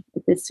 2020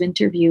 with this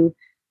interview,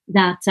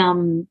 that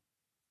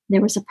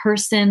there was a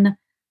person,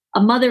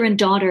 a mother and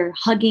daughter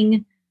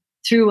hugging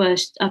through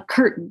a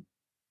curtain,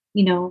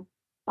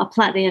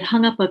 they had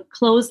hung up a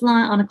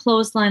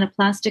clothesline, a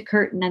plastic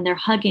curtain, and they're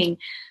hugging.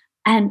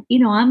 And,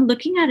 I'm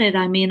looking at it.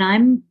 I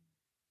mean,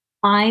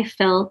 I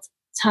felt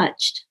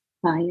touched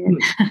by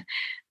it.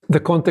 The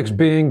context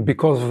being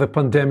because of the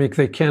pandemic,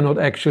 they cannot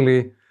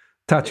actually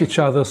touch each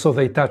other, so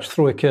they touch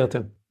through a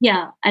curtain.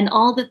 Yeah. And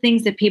all the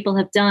things that people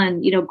have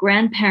done,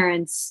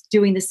 grandparents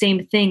doing the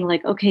same thing,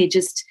 like, okay,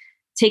 just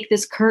take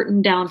this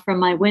curtain down from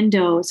my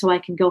window so I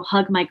can go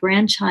hug my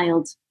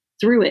grandchild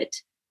through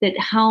it. That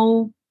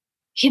how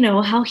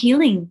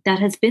healing that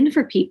has been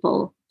for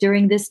people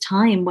during this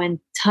time when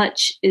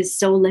touch is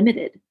so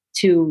limited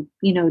to,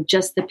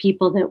 just the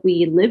people that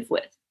we live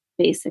with,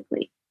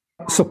 basically.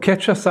 So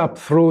catch us up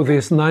through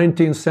this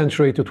 19th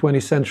century to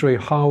 20th century.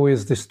 How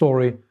is the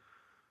story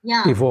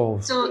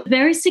evolved? So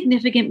very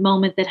significant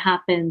moment that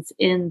happens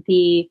in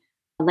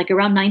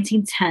around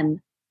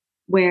 1910,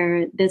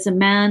 where there's a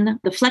man,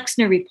 the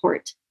Flexner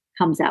Report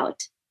comes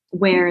out,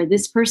 where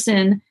this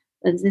person,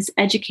 this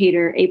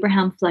educator,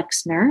 Abraham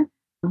Flexner,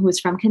 who was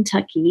from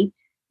Kentucky,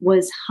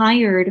 was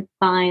hired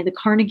by the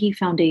Carnegie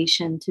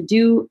Foundation to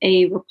do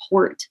a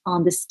report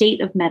on the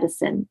state of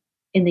medicine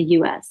in the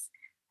US.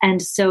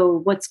 And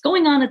so what's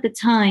going on at the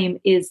time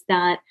is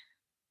that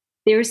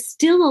there's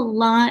still a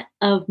lot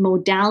of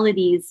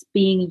modalities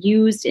being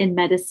used in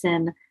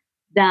medicine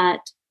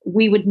that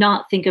we would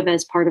not think of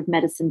as part of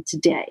medicine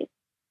today.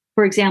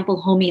 For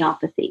example,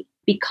 homeopathy,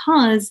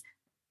 because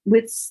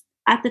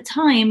at the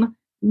time,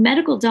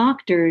 medical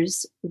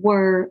doctors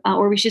were,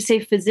 or we should say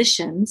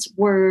physicians,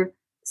 were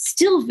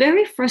still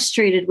very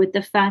frustrated with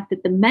the fact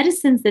that the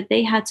medicines that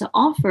they had to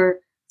offer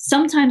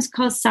sometimes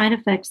caused side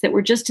effects that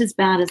were just as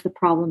bad as the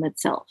problem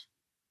itself,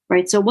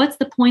 right? So what's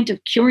the point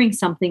of curing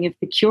something if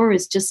the cure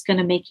is just going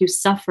to make you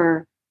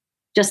suffer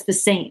just the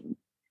same?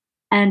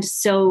 And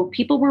so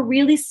people were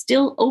really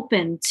still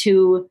open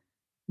to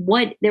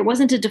there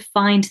wasn't a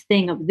defined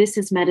thing of this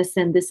is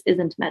medicine, this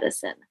isn't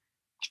medicine.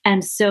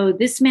 And so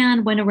this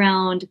man went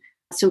around.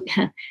 So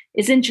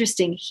it's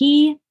interesting.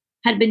 He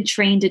had been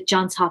trained at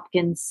Johns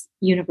Hopkins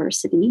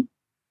University,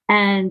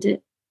 and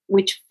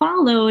which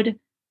followed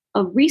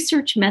a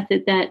research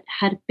method that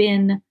had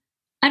been,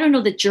 I don't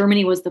know that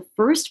Germany was the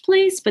first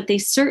place, but they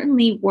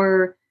certainly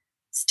were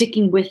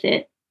sticking with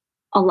it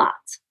a lot.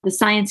 The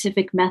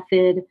scientific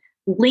method,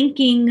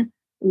 linking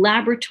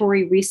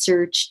laboratory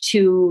research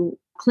to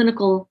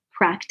clinical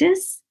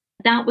practice,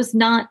 that was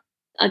not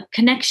a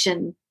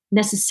connection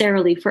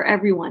necessarily for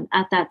everyone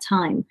at that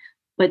time.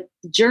 But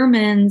the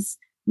Germans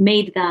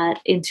made that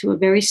into a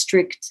very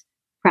strict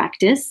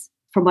practice,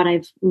 from what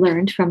I've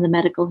learned from the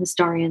medical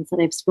historians that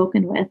I've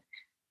spoken with.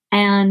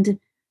 And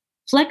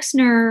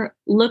Flexner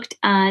looked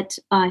at,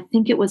 I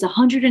think it was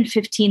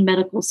 115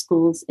 medical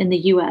schools in the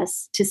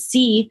US to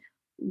see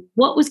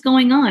what was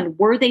going on.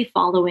 Were they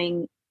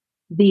following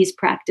these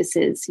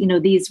practices?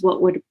 These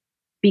what would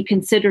be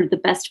considered the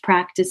best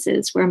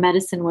practices where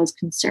medicine was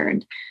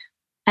concerned,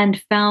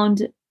 and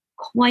found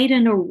quite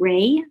an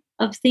array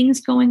of things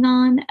going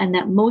on, and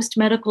that most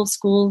medical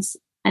schools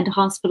and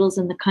hospitals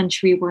in the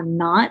country were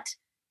not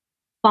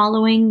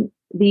following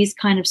these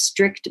kind of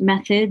strict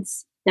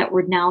methods that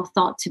were now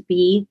thought to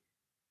be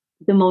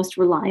the most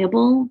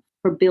reliable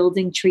for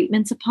building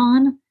treatments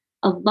upon.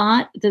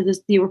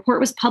 The report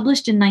was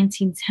published in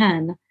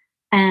 1910,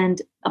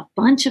 and a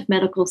bunch of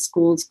medical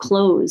schools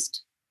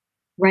closed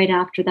right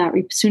after that,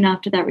 soon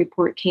after that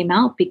report came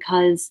out,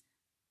 because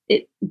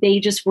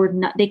they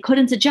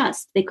couldn't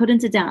adjust, they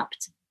couldn't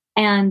adapt.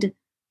 And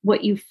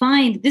what you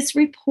find, this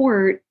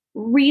report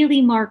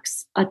really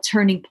marks a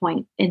turning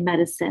point in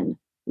medicine,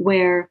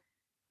 where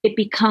it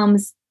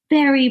becomes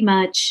very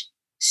much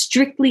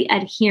strictly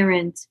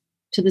adherent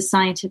to the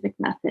scientific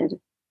method.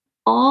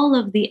 All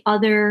of the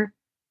other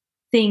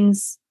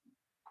things,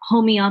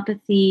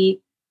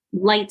 homeopathy,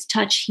 light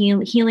touch,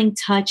 healing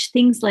touch,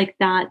 things like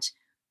that,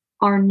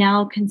 are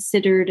now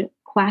considered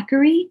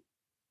quackery,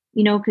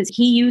 because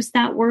he used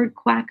that word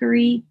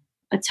quackery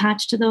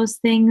attached to those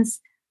things.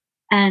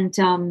 And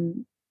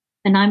I'm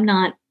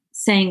not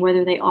saying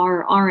whether they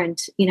are or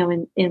aren't,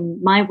 in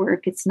my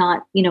work. It's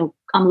not,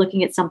 I'm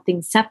looking at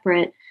something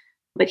separate,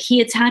 but he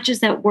attaches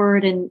that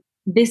word. And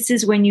this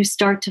is when you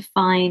start to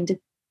find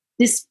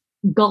this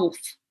gulf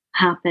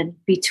happen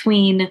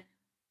between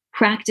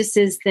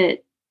practices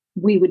that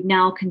we would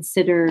now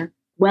consider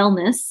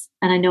wellness.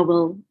 And I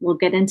know we'll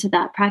get into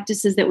that.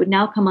 Practices that would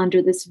now come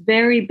under this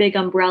very big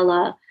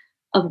umbrella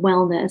of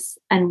wellness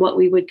and what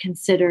we would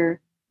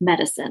consider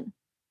medicine.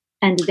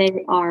 And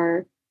they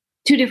are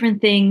two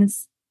different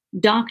things.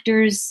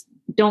 Doctors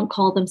don't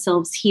call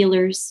themselves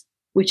healers,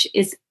 which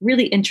is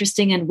really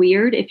interesting and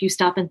weird if you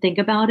stop and think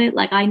about it.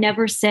 Like, I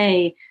never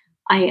say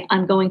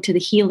I'm going to the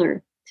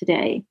healer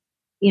today.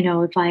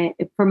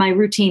 If for my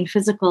routine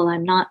physical,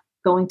 I'm not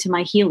going to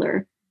my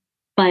healer.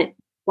 But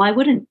why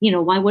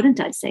wouldn't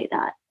I say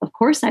that? Of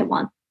course I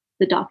want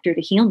the doctor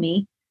to heal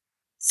me.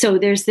 So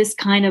there's this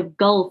kind of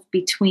gulf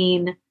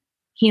between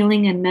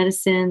healing and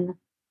medicine,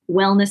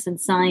 wellness and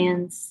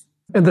science.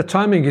 And the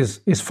timing is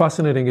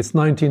fascinating. It's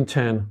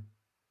 1910.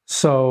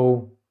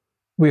 So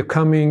we're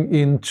coming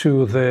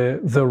into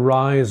the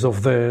rise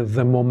of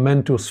the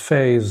momentous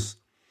phase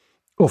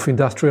of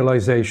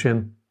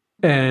industrialization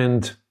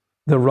and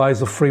the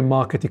rise of free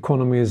market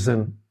economies.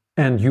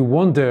 And you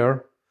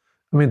wonder,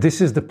 this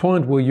is the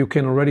point where you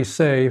can already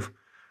say,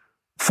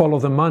 follow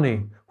the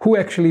money. Who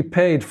actually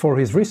paid for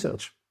his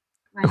research?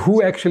 Right.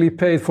 Who actually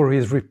paid for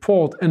his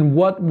report? And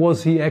what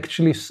was he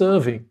actually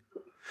serving?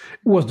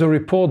 Was the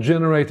report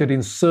generated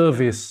in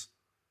service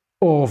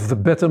of the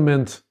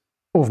betterment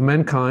of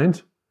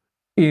mankind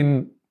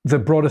in the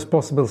broadest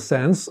possible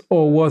sense?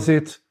 Or was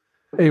it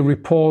a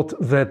report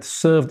that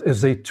served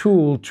as a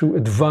tool to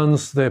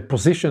advance the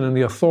position and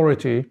the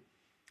authority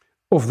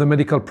of the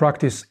medical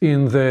practice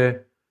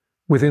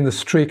within the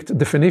strict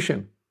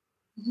definition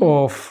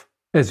of,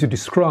 as you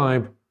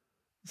describe,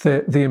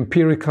 the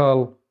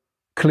empirical,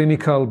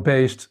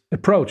 clinical-based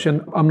approach?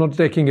 And I'm not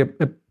taking a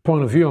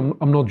point of view,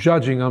 I'm not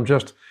judging, I'm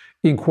just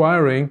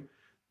inquiring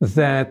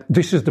that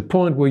this is the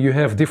point where you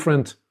have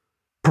different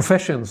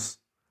professions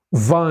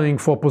vying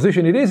for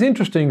position. It is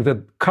interesting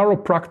that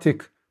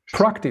chiropractic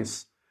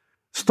practice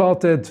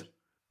started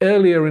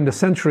earlier in the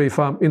century,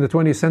 in the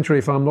 20th century,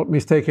 if I'm not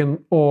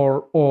mistaken,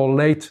 or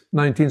late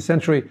 19th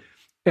century,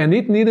 and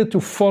it needed to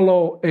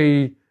follow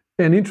an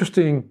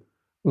interesting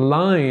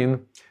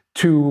line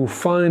to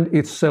find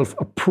itself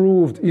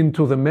approved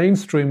into the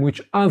mainstream,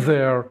 which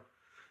other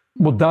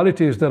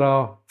modalities that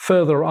are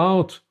further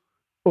out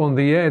on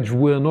the edge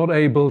were not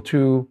able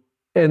to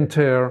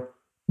enter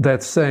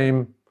that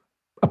same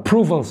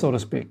approval, so to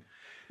speak.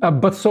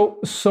 But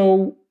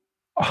so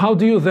how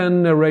do you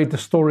then narrate the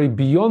story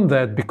beyond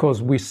that?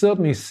 Because we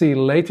certainly see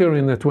later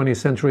in the 20th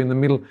century, in the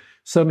middle,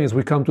 certainly as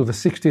we come to the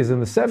 60s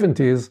and the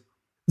 70s,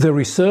 the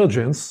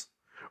resurgence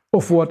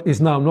of what is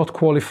now not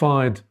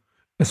qualified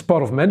as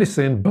part of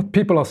medicine, but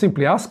people are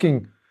simply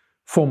asking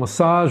for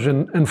massage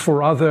and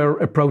for other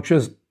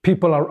approaches.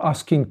 People are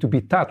asking to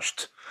be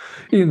touched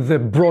in the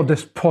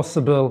broadest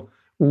possible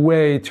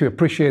way to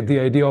appreciate the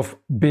idea of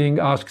being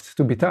asked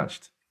to be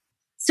touched.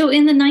 So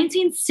in the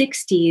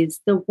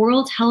 1960s, the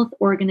World Health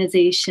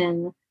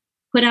Organization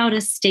put out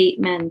a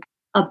statement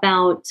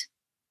about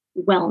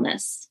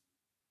wellness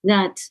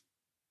that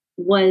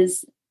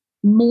was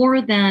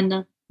more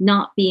than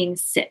not being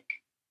sick.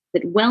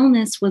 That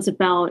wellness was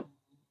about,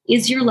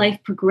 is your life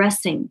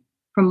progressing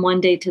from one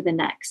day to the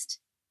next?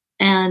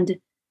 And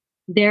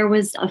there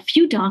was a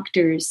few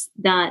doctors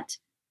that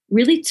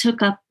really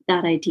took up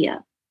that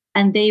idea.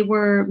 And they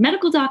were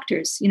medical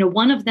doctors.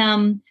 One of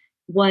them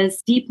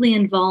was deeply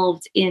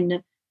involved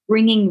in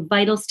bringing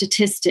vital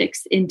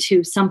statistics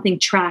into something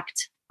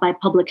tracked by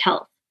public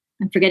health.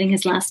 I'm forgetting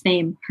his last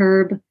name,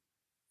 Herb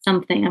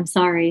something, I'm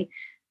sorry.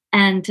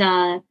 And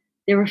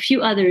there were a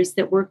few others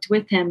that worked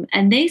with him.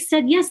 And they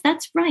said, yes,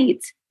 that's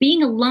right.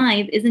 Being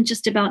alive isn't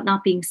just about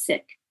not being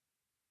sick.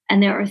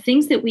 And there are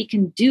things that we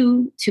can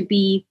do to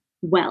be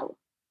well.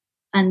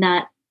 And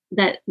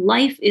that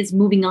life is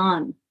moving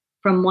on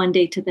from one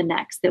day to the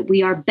next, that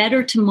we are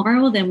better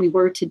tomorrow than we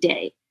were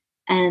today,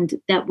 and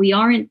that we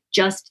aren't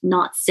just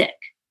not sick.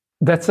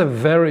 That's a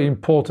very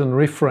important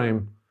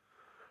reframe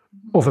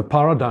of a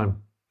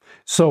paradigm.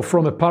 So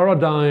from a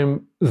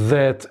paradigm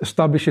that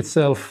established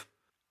itself,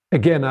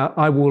 again,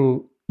 I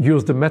will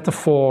use the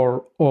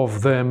metaphor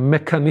of the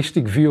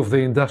mechanistic view of the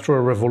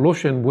Industrial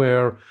Revolution,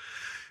 where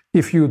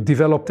if you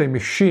developed a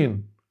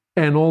machine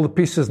and all the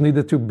pieces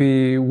needed to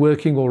be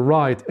working all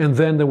right, and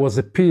then there was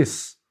a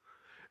piece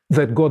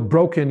that got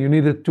broken, you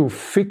needed to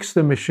fix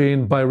the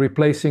machine by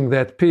replacing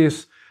that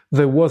piece.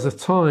 There was a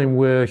time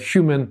where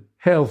human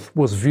health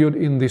was viewed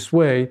in this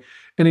way,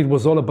 and it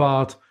was all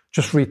about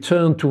just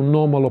return to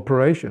normal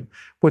operation.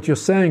 What you're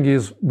saying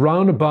is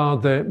round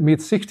about the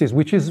mid-60s,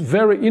 which is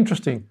very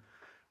interesting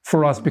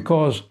for us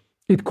because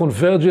it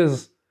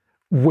converges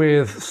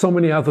with so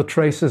many other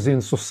traces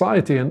in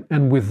society,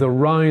 and with the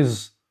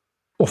rise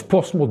of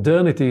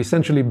postmodernity,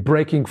 essentially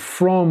breaking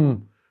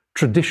from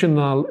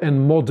traditional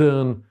and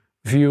modern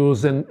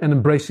views and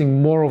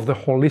embracing more of the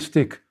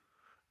holistic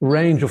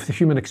range of the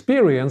human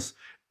experience.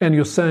 And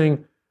you're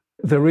saying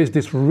there is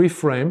this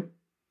reframe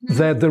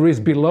that there is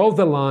below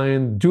the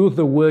line, do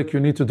the work you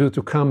need to do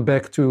to come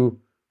back to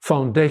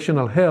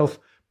foundational health,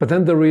 but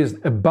then there is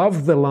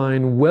above the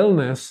line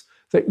wellness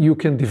that you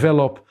can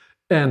develop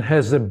and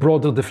has a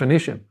broader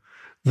definition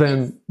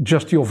than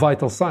just your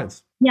vital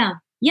signs. Yeah,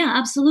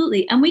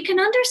 absolutely. And we can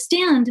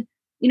understand,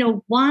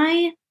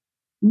 why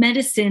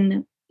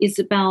medicine is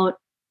about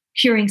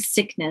curing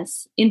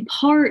sickness, in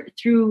part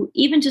through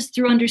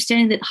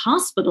understanding that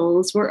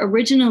hospitals were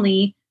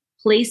originally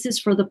places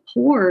for the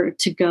poor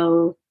to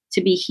go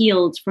to be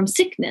healed from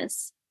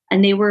sickness.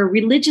 And they were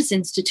religious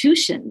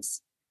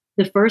institutions.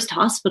 The first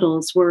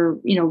hospitals were,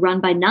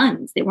 run by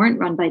nuns. They weren't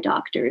run by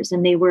doctors.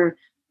 And they were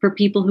for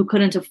people who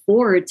couldn't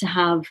afford to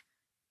have,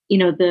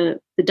 the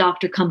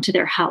doctor come to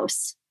their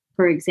house,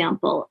 for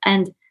example.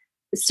 And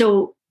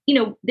so,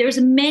 there's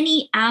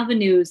many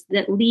avenues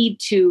that lead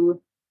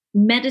to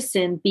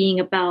medicine being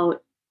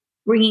about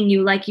bringing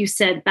you, like you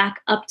said,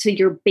 back up to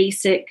your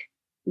basic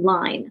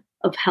line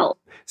of health.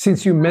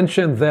 Since you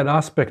mentioned that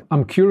aspect,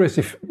 I'm curious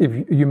if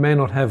you may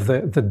not have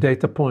the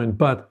data point,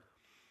 but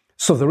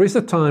so there is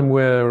a time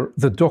where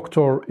the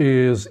doctor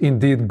is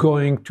indeed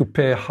going to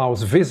pay a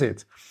house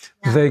visit.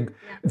 Yeah.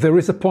 There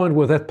is a point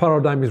where that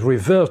paradigm is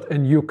reversed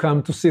and you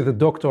come to see the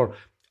doctor.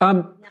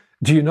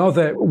 Do you know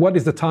what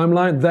is the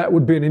timeline? That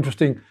would be an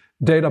interesting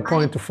data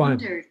point to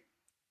find.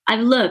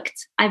 I've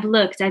looked.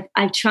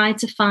 I've tried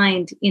to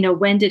find,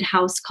 when did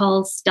house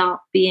calls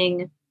stop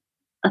being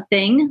a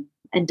thing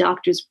and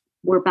doctors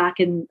were back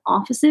in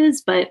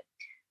offices, but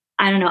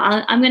I don't know.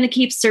 I'm going to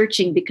keep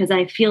searching because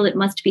I feel it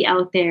must be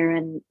out there.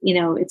 And,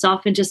 it's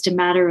often just a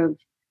matter of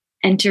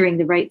entering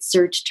the right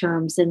search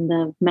terms in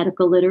the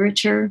medical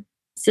literature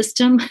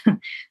system.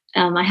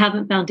 I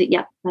haven't found it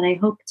yet, but I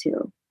hope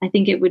to. I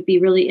think it would be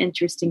really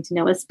interesting to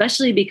know,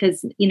 especially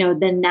because,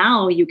 then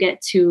now you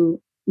get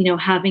to,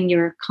 having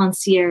your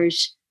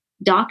concierge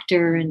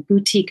doctor and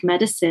boutique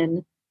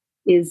medicine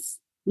is,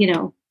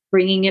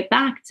 bringing it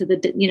back to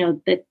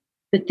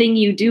the thing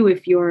you do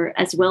if you're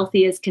as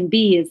wealthy as can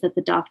be is that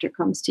the doctor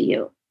comes to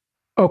you.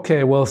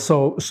 Okay, well,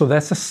 so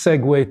that's a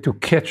segue to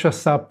catch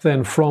us up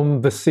then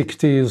from the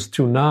 60s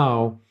to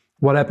now.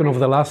 What happened over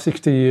the last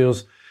 60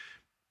 years?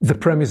 The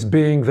premise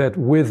being that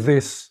with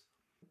this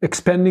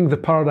expanding the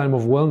paradigm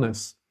of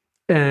wellness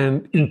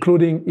and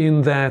including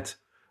in that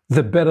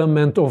the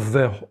betterment of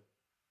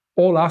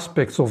all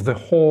aspects of the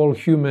whole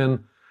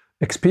human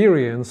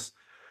experience,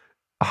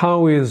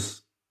 how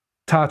is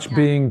touch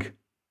being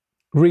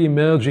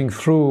re-emerging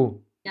through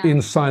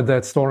inside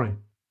that story?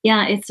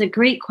 Yeah, it's a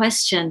great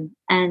question.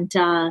 And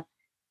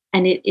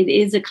it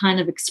is a kind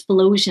of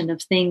explosion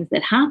of things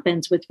that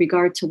happens with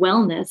regard to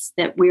wellness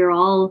that we're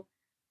all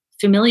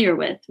familiar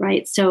with,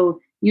 right?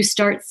 So you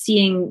start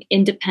seeing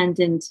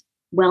independent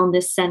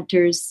wellness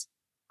centers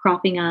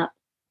cropping up.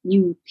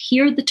 You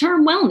hear the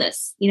term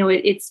wellness,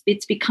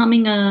 it's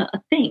becoming a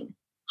thing.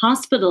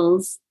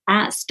 Hospitals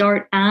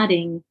start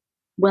adding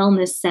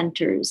wellness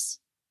centers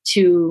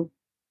to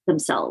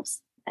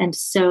themselves. And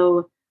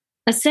so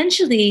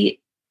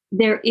essentially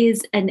there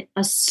is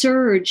a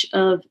surge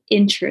of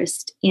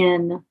interest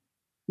in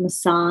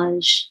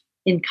massage,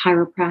 in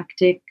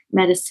chiropractic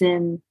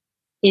medicine,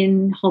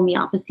 in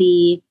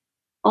homeopathy,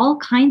 all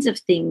kinds of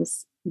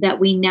things that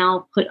we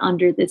now put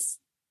under this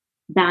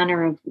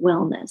banner of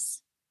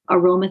wellness.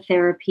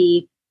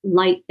 Aromatherapy,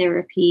 light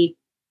therapy,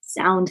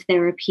 sound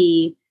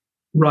therapy,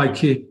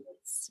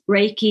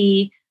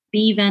 Reiki,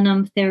 bee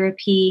venom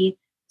therapy.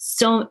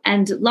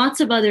 and lots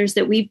of others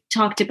that we've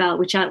talked about,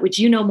 which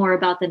you know more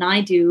about than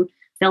I do,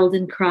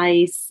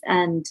 Feldenkrais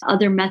and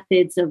other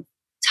methods of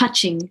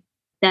touching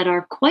that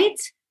are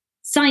quite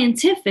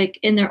scientific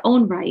in their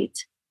own right,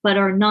 but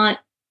are not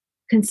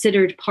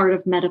considered part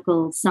of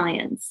medical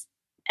science.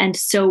 And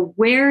so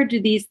where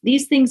do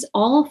these things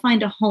all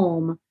find a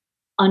home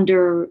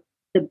under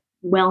the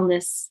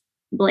wellness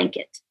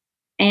blanket?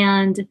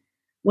 And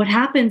what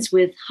happens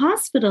with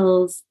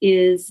hospitals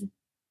is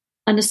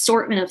an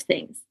assortment of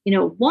things.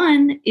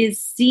 One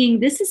is seeing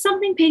this is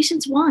something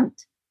patients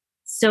want.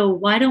 So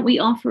why don't we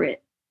offer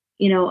it?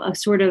 A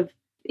sort of,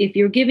 if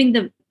you're giving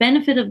the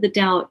benefit of the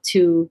doubt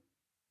to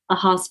a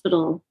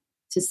hospital,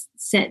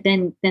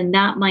 then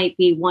that might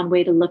be one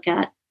way to look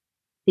at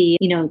the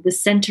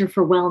Center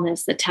for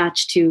Wellness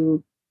attached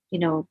to,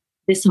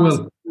 this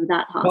hospital or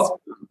that hospital.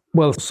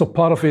 Well, so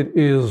part of it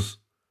is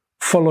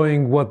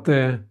following what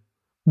the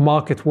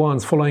market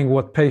wants, following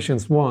what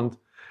patients want.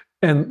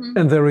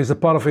 And there is a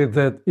part of it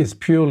that is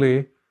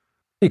purely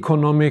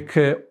economic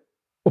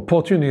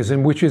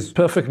opportunism, which is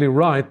perfectly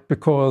right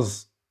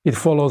because it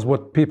follows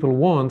what people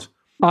want.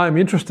 I'm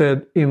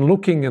interested in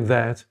looking at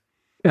that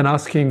and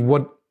asking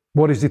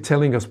what is it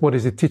telling us? What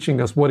is it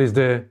teaching us? What is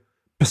the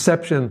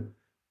perception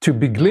to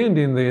be gleaned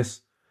in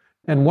this?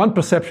 And one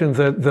perception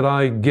that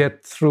I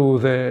get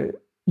through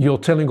your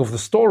telling of the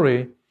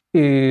story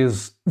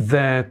is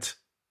that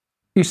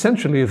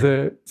essentially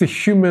the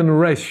human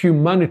race,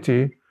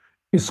 humanity,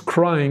 is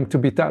crying to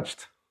be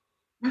touched.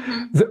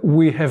 That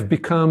we have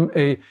become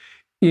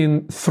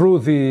through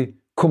the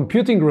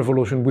computing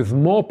revolution, with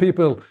more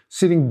people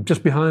sitting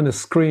just behind a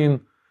screen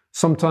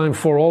sometime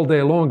for all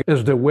day long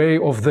as the way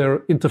of their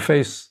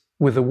interface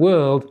with the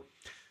world,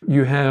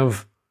 you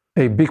have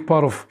a big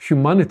part of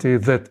humanity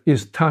that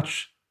is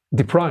touch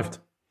deprived.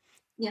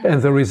 Yeah.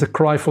 And there is a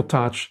cry for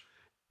touch.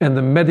 And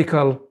the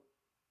medical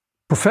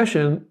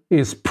profession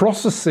is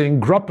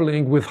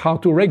grappling with how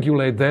to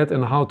regulate that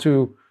and how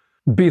to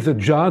be the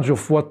judge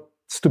of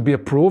what's to be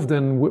approved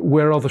and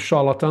where are the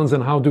charlatans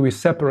and how do we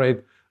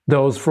separate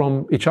those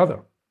from each other.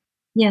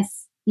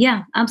 Yes.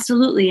 Yeah,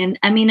 absolutely. And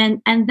I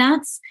mean, and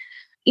that's,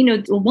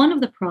 one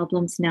of the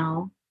problems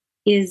now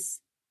is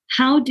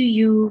how do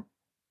you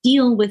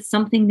deal with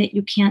something that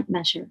you can't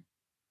measure?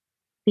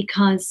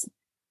 Because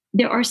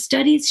there are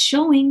studies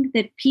showing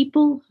that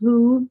people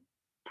who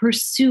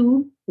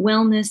pursue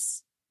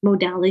wellness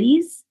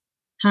modalities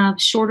have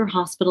shorter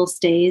hospital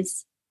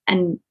stays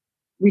and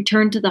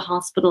return to the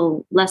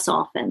hospital less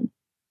often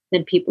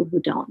than people who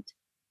don't.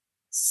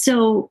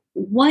 So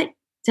what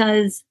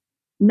does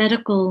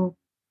medical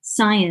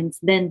science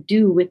then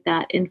do with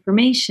that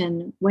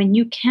information when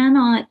you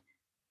cannot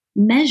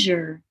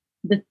measure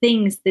the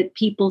things that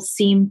people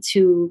seem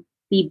to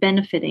be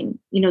benefiting?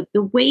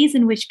 The ways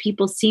in which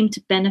people seem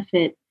to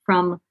benefit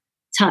from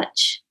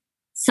touch,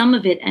 some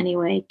of it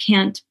anyway,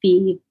 can't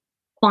be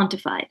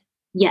quantified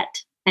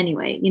yet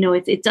anyway.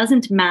 It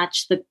doesn't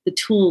match the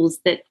tools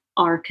that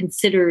are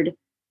considered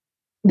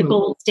the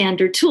gold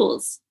standard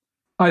tools.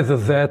 Either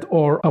that,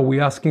 or are we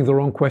asking the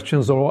wrong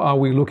questions, or are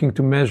we looking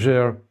to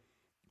measure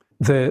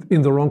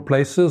in the wrong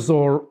places,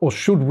 or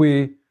should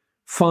we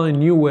find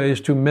new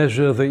ways to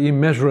measure the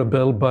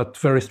immeasurable but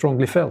very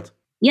strongly felt?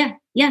 Yeah,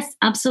 yes,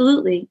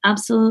 absolutely.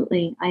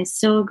 Absolutely. I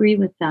so agree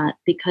with that,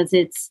 because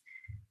it's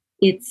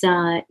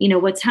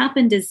what's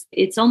happened is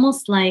it's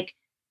almost like,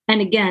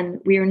 and again,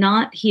 we are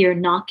not here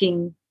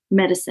knocking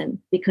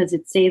medicine because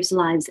it saves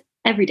lives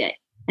every day.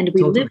 And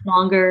we live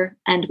longer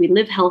and we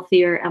live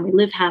healthier and we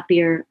live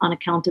happier on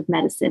account of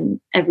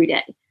medicine every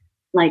day,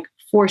 like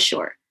for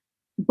sure.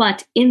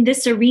 But in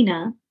this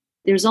arena,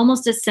 there's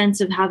almost a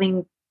sense of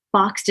having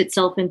boxed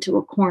itself into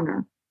a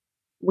corner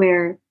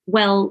where,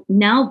 well,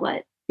 now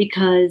what?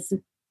 Because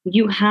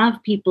you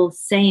have people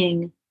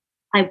saying,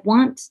 I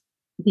want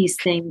these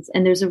things.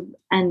 And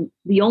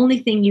the only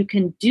thing you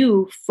can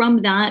do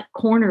from that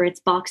corner it's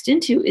boxed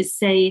into is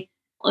say,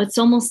 it's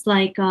almost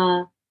like,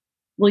 well,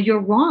 you're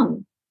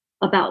wrong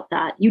about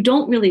that. You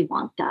don't really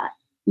want that.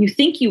 You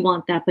think you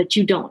want that, but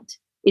you don't.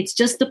 It's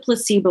just the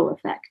placebo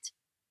effect.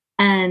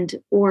 And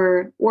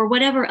or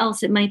whatever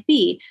else it might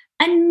be.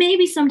 And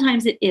maybe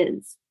sometimes it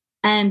is.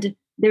 And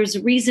there's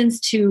reasons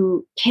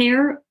to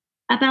care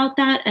about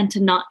that and to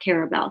not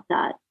care about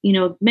that.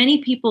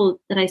 Many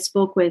people that I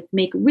spoke with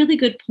make really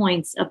good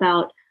points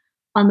about,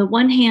 on the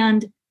one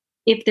hand,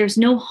 if there's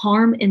no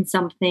harm in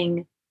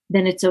something,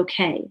 then it's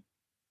okay.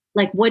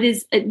 Like what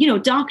is,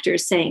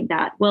 doctors saying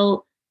that,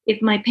 well,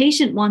 if my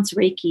patient wants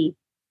Reiki,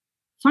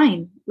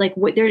 fine. Like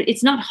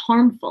it's not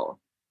harmful.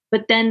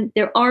 But then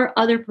there are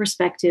other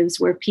perspectives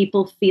where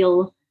people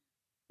feel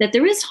that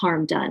there is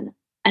harm done.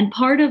 And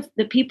part of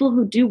the people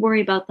who do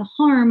worry about the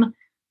harm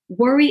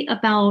worry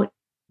about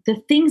the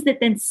things that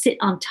then sit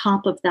on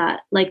top of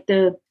that. Like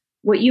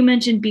what you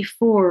mentioned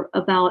before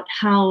about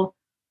how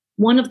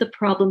one of the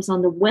problems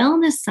on the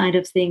wellness side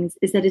of things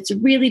is that it's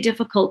really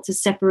difficult to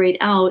separate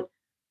out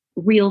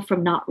real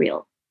from not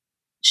real,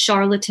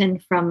 charlatan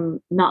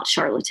from not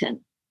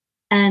charlatan.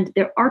 And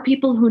there are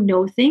people who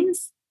know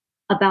things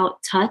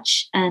about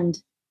touch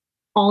and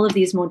all of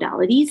these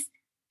modalities.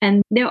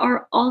 And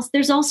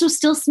there's also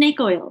still snake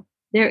oil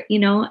there,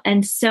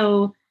 and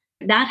so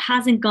that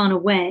hasn't gone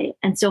away.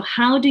 And so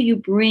how do you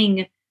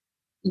bring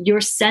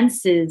your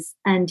senses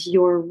and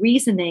your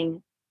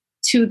reasoning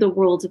to the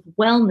world of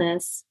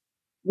wellness,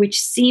 which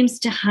seems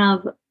to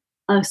have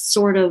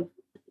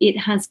it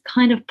has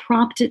kind of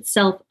propped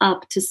itself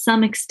up to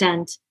some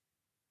extent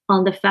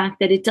on the fact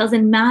that it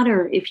doesn't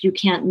matter if you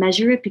can't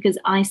measure it because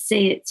I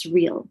say it's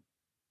real.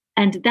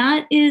 And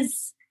that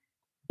is,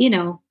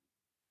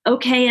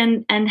 okay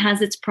and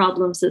has its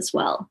problems as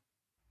well.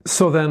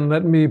 So then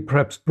let me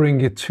perhaps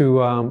bring it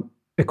to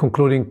a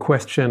concluding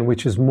question,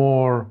 which is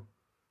more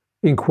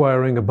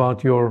inquiring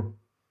about your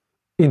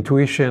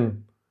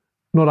intuition,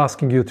 not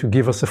asking you to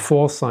give us a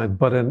foresight,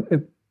 but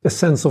a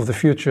sense of the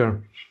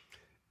future.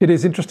 It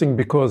is interesting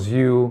because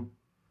you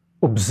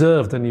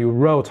observed and you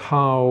wrote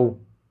how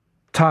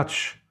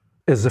touch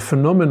as a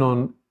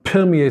phenomenon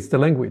permeates the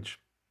language.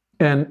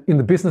 And in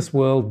the business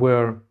world,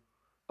 where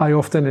I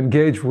often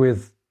engage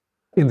with,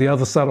 in the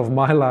other side of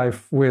my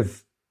life,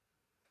 with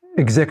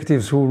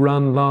executives who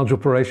run large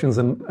operations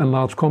and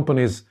large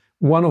companies,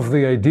 one of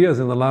the ideas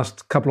in the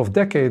last couple of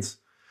decades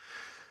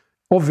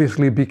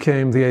obviously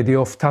became the idea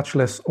of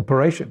touchless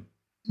operation,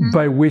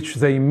 by which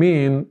they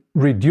mean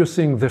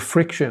reducing the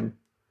friction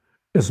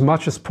as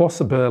much as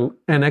possible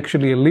and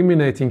actually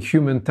eliminating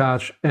human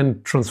touch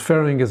and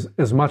transferring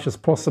as much as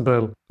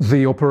possible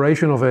the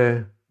operation of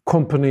a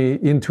company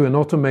into an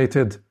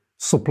automated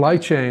supply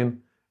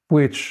chain,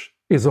 which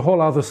is a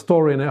whole other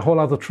story and a whole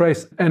other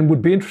trace, and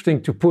would be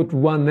interesting to put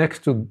one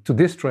next to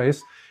this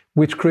trace,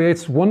 which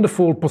creates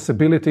wonderful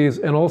possibilities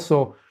and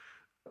also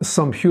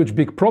some huge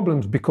big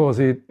problems because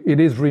it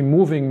is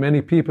removing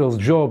many people's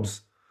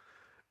jobs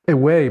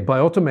away by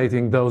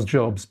automating those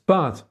jobs.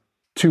 But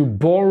to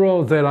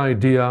borrow that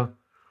idea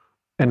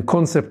and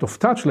concept of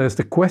touchless,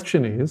 the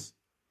question is,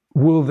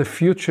 will the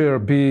future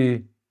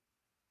be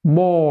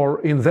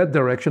more in that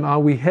direction? Are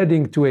we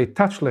heading to a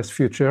touchless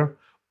future,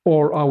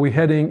 or are we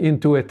heading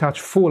into a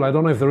touchful? I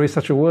don't know if there is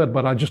such a word,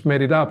 but I just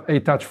made it up, a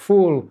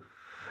touchful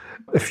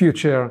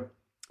future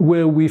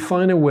where we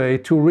find a way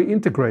to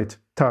reintegrate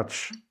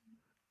touch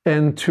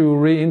and to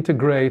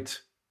reintegrate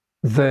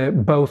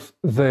both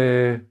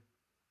the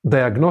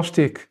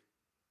diagnostic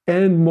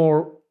and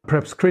more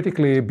perhaps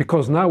critically,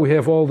 because now we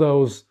have all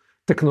those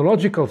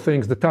technological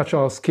things that touch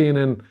our skin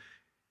and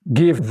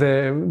give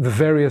the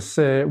various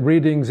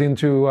readings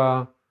into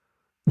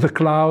the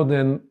cloud,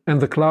 and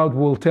the cloud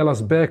will tell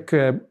us back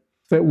that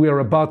we are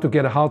about to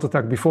get a heart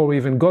attack before we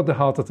even got the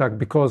heart attack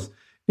because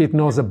it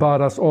knows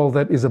about us all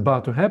that is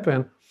about to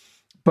happen.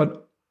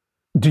 But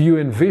do you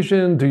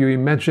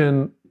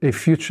imagine a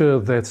future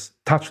that's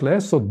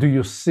touchless, or do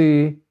you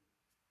see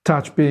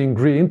touch being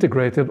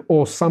reintegrated,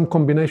 or some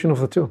combination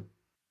of the two?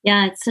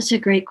 Yeah, it's such a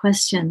great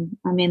question.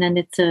 I mean, and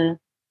it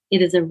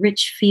is a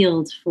rich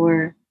field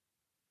for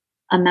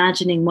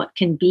imagining what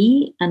can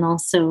be and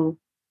also,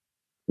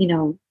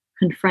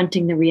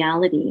 confronting the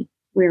reality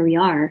where we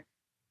are.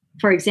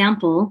 For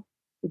example,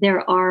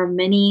 there are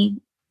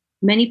many,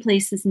 many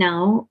places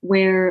now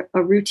where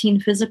a routine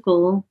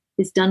physical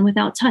is done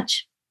without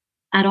touch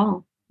at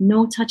all.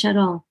 No touch at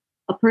all.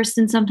 A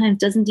person sometimes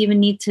doesn't even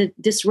need to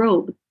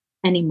disrobe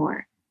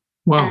anymore.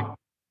 Wow.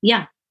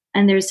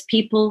 And there's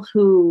people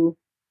who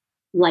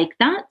like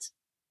that,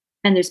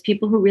 and there's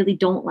people who really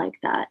don't like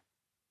that.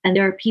 And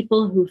there are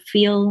people who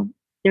feel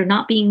they're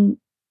not being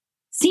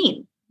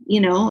seen.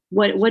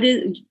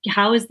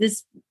 How is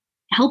this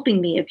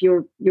helping me if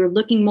you're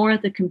looking more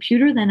at the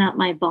computer than at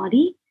my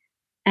body?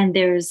 And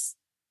there's,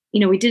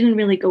 we didn't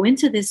really go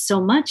into this so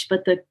much,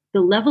 but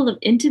the level of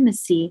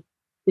intimacy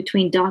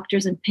between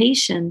doctors and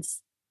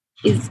patients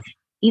is,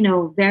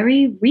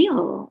 very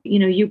real.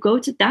 You go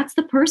to, that's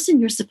the person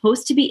you're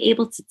supposed to be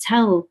able to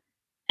tell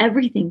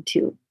everything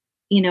to.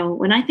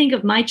 When I think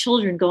of my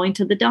children going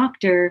to the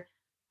doctor,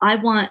 I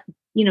want,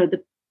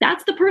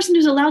 that's the person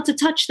who's allowed to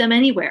touch them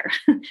anywhere,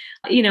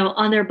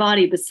 on their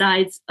body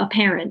besides a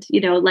parent,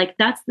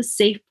 that's the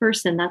safe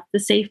person. That's the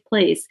safe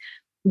place.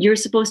 You're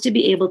supposed to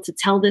be able to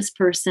tell this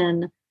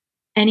person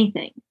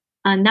anything.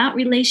 And that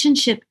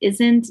relationship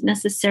isn't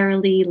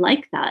necessarily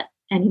like that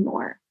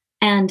anymore.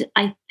 And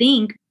I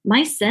think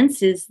my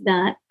sense is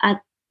that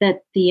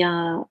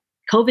the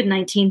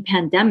COVID-19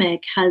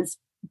 pandemic has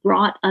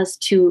brought us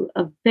to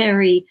a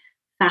very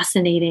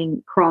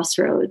fascinating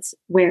crossroads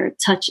where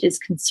touch is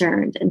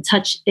concerned, and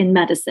touch in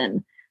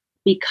medicine,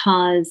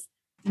 because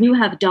you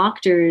have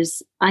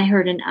doctors. I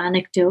heard an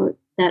anecdote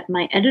that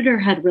my editor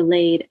had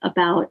relayed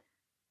about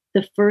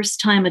the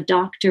first time a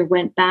doctor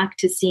went back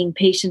to seeing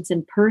patients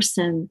in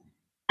person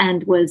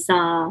and was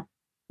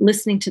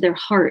listening to their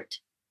heart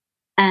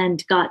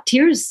and got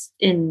tears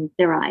in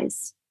their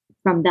eyes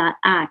from that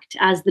act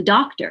as the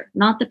doctor,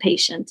 not the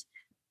patient.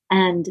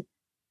 And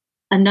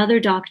another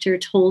doctor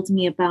told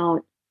me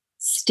about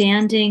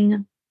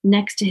standing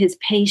next to his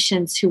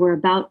patients who were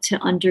about to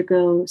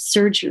undergo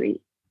surgery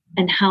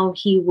and how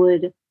he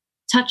would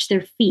touch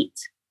their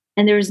feet.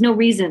 And there was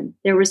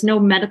no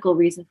medical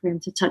reason for him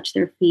to touch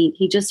their feet.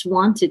 He just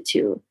wanted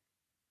to.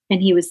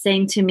 And he was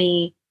saying to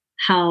me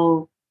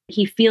how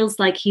he feels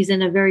like he's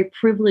in a very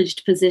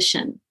privileged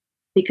position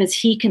because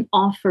he can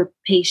offer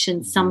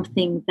patients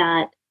something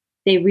that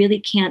they really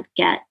can't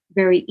get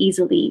very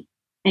easily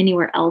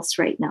anywhere else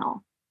right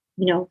now.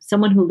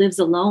 Someone who lives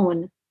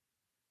alone,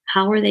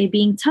 how are they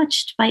being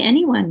touched by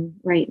anyone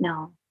right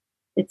now?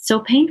 It's so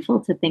painful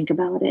to think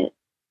about it.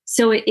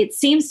 So it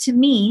seems to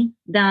me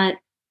that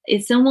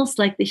it's almost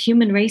like the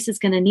human race is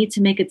going to need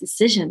to make a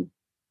decision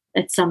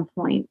at some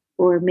point,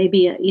 or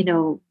maybe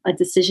a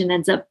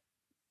decision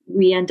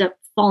we end up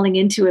falling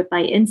into it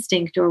by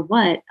instinct or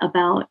what,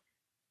 about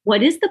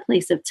what is the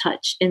place of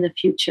touch in the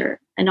future,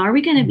 and are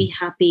we going to be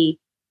happy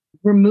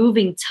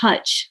removing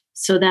touch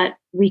so that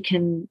we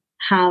can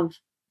have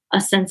a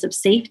sense of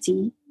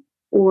safety,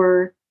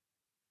 or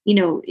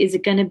is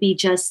it going to be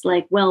just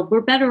like, well,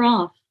 we're better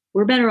off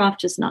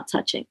just not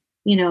touching,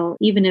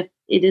 even if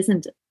it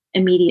isn't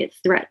immediate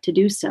threat to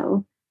do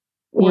so,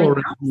 or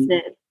the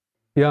opposite.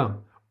 Yeah.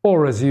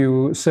 Or as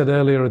you said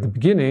earlier at the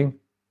beginning,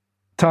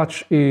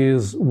 touch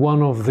is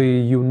one of the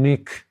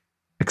unique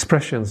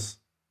expressions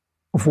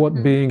of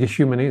what being a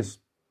human is.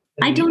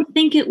 I don't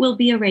think it will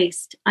be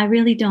erased. I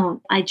really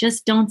don't. I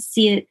just don't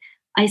see it.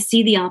 I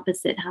see the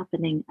opposite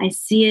happening. I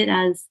see it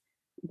as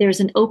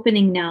there's an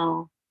opening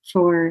now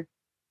for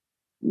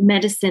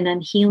medicine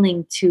and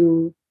healing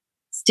to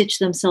stitch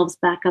themselves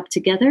back up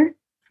together,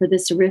 for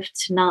this rift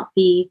to not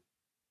be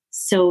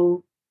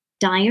so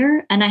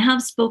dire. And I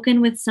have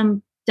spoken with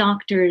some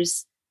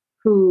doctors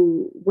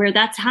where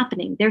that's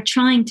happening. They're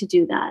trying to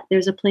do that.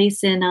 There's a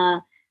place in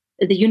the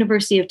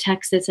University of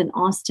Texas in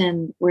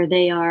Austin where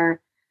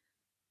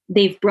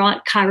they've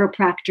brought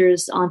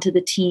chiropractors onto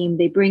the team.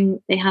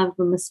 They have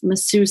a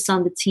masseuse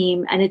on the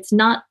team, and there's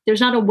not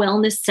a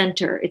wellness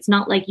center. It's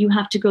not like you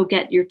have to go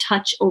get your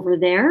touch over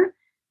there.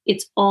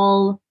 It's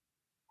all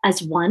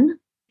as one.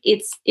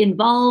 It's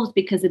involved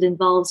because it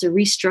involves a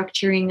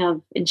restructuring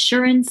of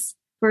insurance,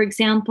 for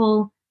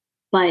example,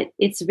 but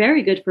it's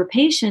very good for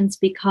patients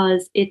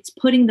because it's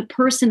putting the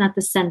person at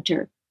the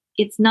center.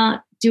 It's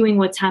not doing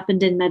what's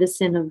happened in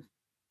medicine of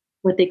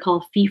what they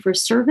call fee for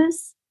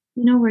service,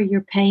 where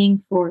you're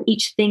paying for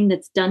each thing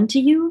that's done to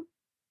you.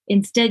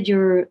 Instead,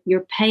 you're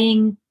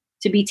paying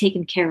to be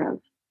taken care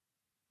of,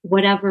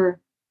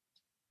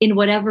 in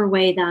whatever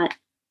way that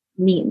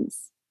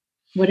means,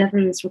 whatever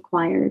is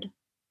required.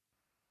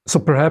 So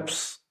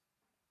perhaps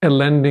a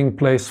landing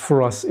place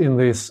for us in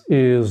this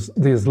is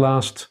these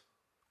last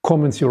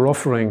comments you're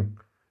offering,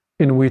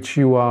 in which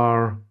you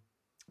are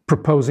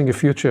proposing a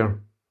future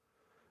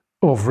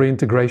of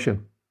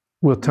reintegration,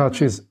 where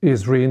touch is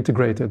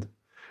reintegrated.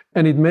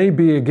 And it may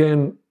be,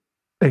 again,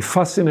 a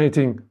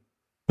fascinating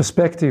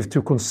perspective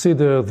to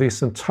consider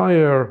this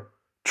entire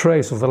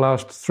trace of the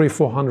last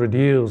 300-400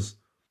 years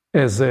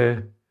as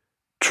a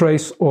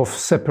trace of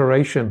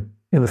separation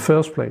in the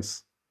first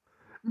place,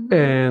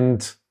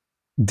 and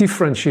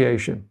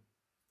differentiation.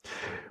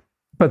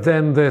 But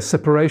then the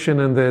separation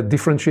and the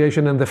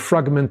differentiation and the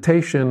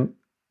fragmentation,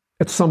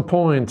 at some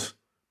point,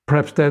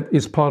 perhaps that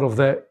is part of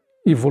the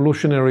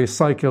evolutionary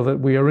cycle that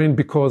we are in,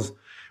 because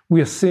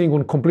we are seeing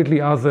on completely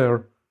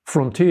other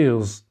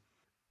frontiers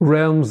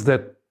realms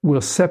that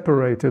were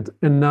separated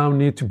and now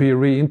need to be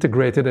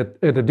reintegrated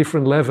at a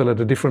different level, at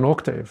a different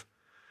octave.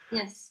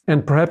 Yes.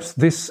 And perhaps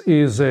this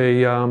is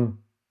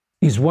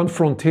one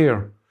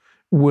frontier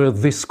where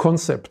this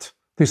concept,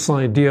 this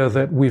idea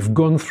that we've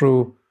gone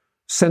through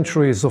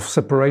centuries of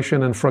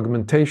separation and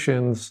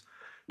fragmentations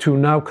to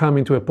now come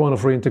into a point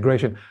of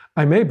reintegration.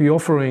 I may be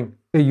offering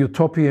a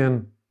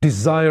utopian,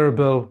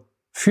 desirable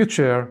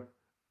future.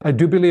 I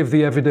do believe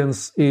the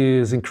evidence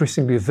is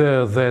increasingly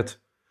there that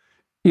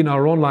in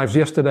our own lives,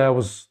 yesterday I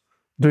was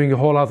doing a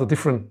whole other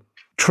different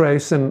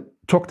trace and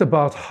talked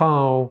about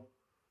how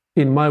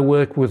in my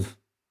work with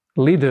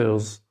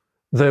leaders,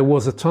 there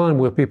was a time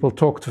where people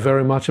talked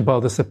very much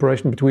about the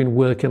separation between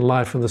work and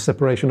life, and the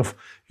separation of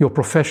your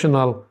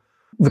professional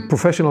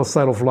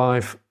side of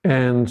life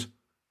and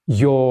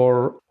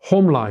your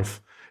home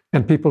life.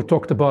 And people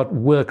talked about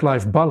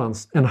work-life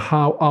balance and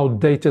how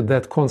outdated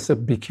that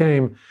concept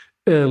became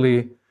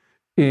early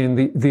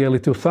in the early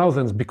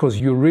 2000s, because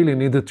you really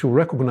needed to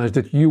recognize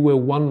that you were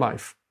one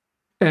life.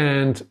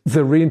 And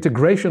the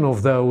reintegration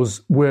of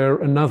those were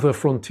another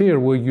frontier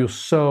where you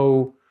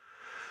saw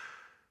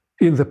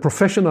in the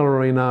professional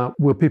arena,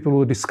 where people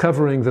were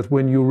discovering that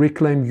when you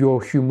reclaim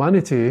your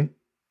humanity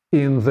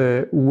in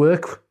the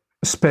work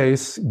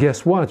space,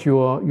 guess what?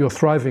 You're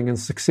thriving and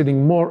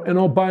succeeding more. And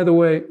oh, by the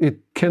way, it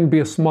can be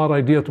a smart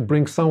idea to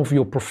bring some of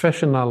your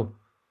professional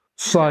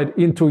side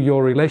into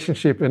your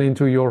relationship and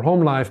into your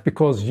home life,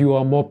 because you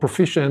are more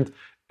proficient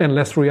and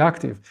less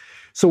reactive.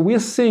 So we're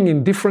seeing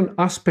in different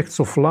aspects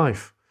of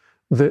life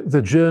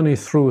the journey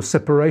through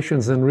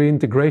separations and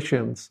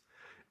reintegrations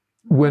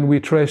when we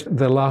trace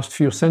the last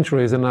few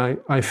centuries. And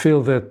I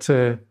feel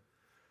that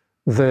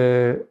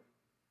the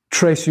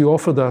trace you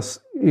offered us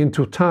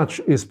into touch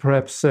is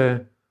perhaps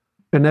an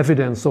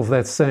evidence of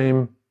that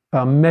same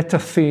meta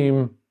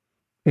theme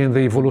in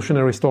the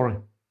evolutionary story.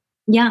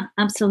 Yeah,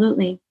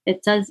 absolutely.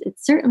 It does. It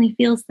certainly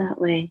feels that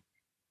way.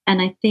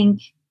 And I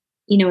think,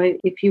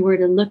 if you were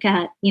to look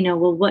at,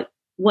 well,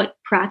 what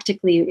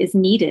practically is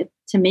needed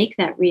to make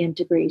that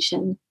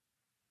reintegration,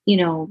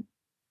 a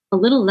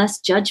little less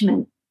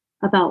judgment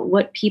about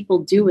what people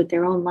do with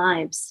their own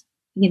lives,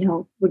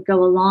 would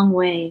go a long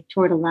way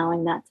toward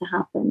allowing that to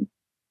happen.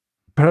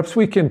 Perhaps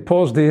we can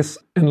pause this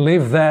and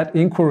leave that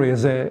inquiry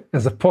as a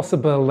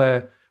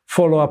possible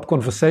follow-up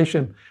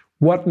conversation.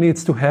 What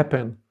needs to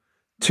happen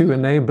to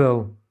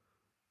enable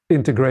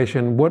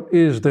integration? What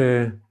is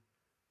the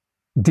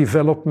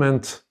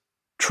development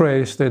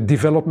trace, the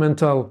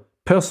developmental,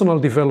 personal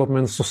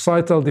development,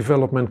 societal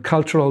development,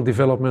 cultural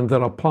development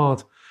that are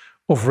part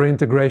of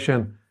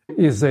reintegration?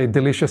 Is a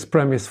delicious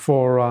premise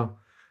for a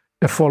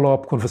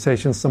follow-up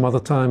conversation some other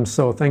time.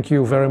 So thank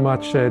you very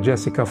much,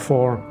 Jessica,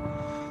 for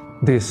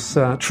this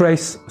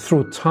trace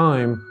through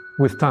time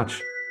with touch.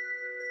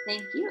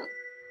 Thank you.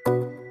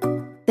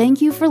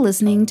 Thank you for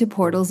listening to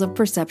Portals of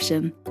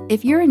Perception.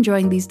 If you're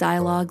enjoying these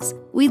dialogues,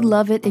 we'd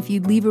love it if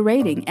you'd leave a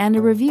rating and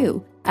a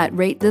review at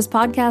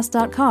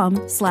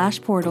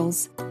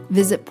ratethispodcast.com/portals.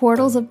 Visit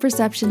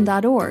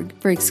portalsofperception.org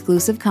for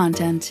exclusive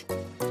content.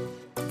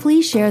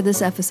 Please share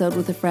this episode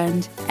with a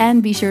friend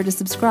and be sure to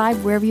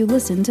subscribe wherever you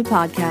listen to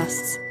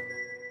podcasts.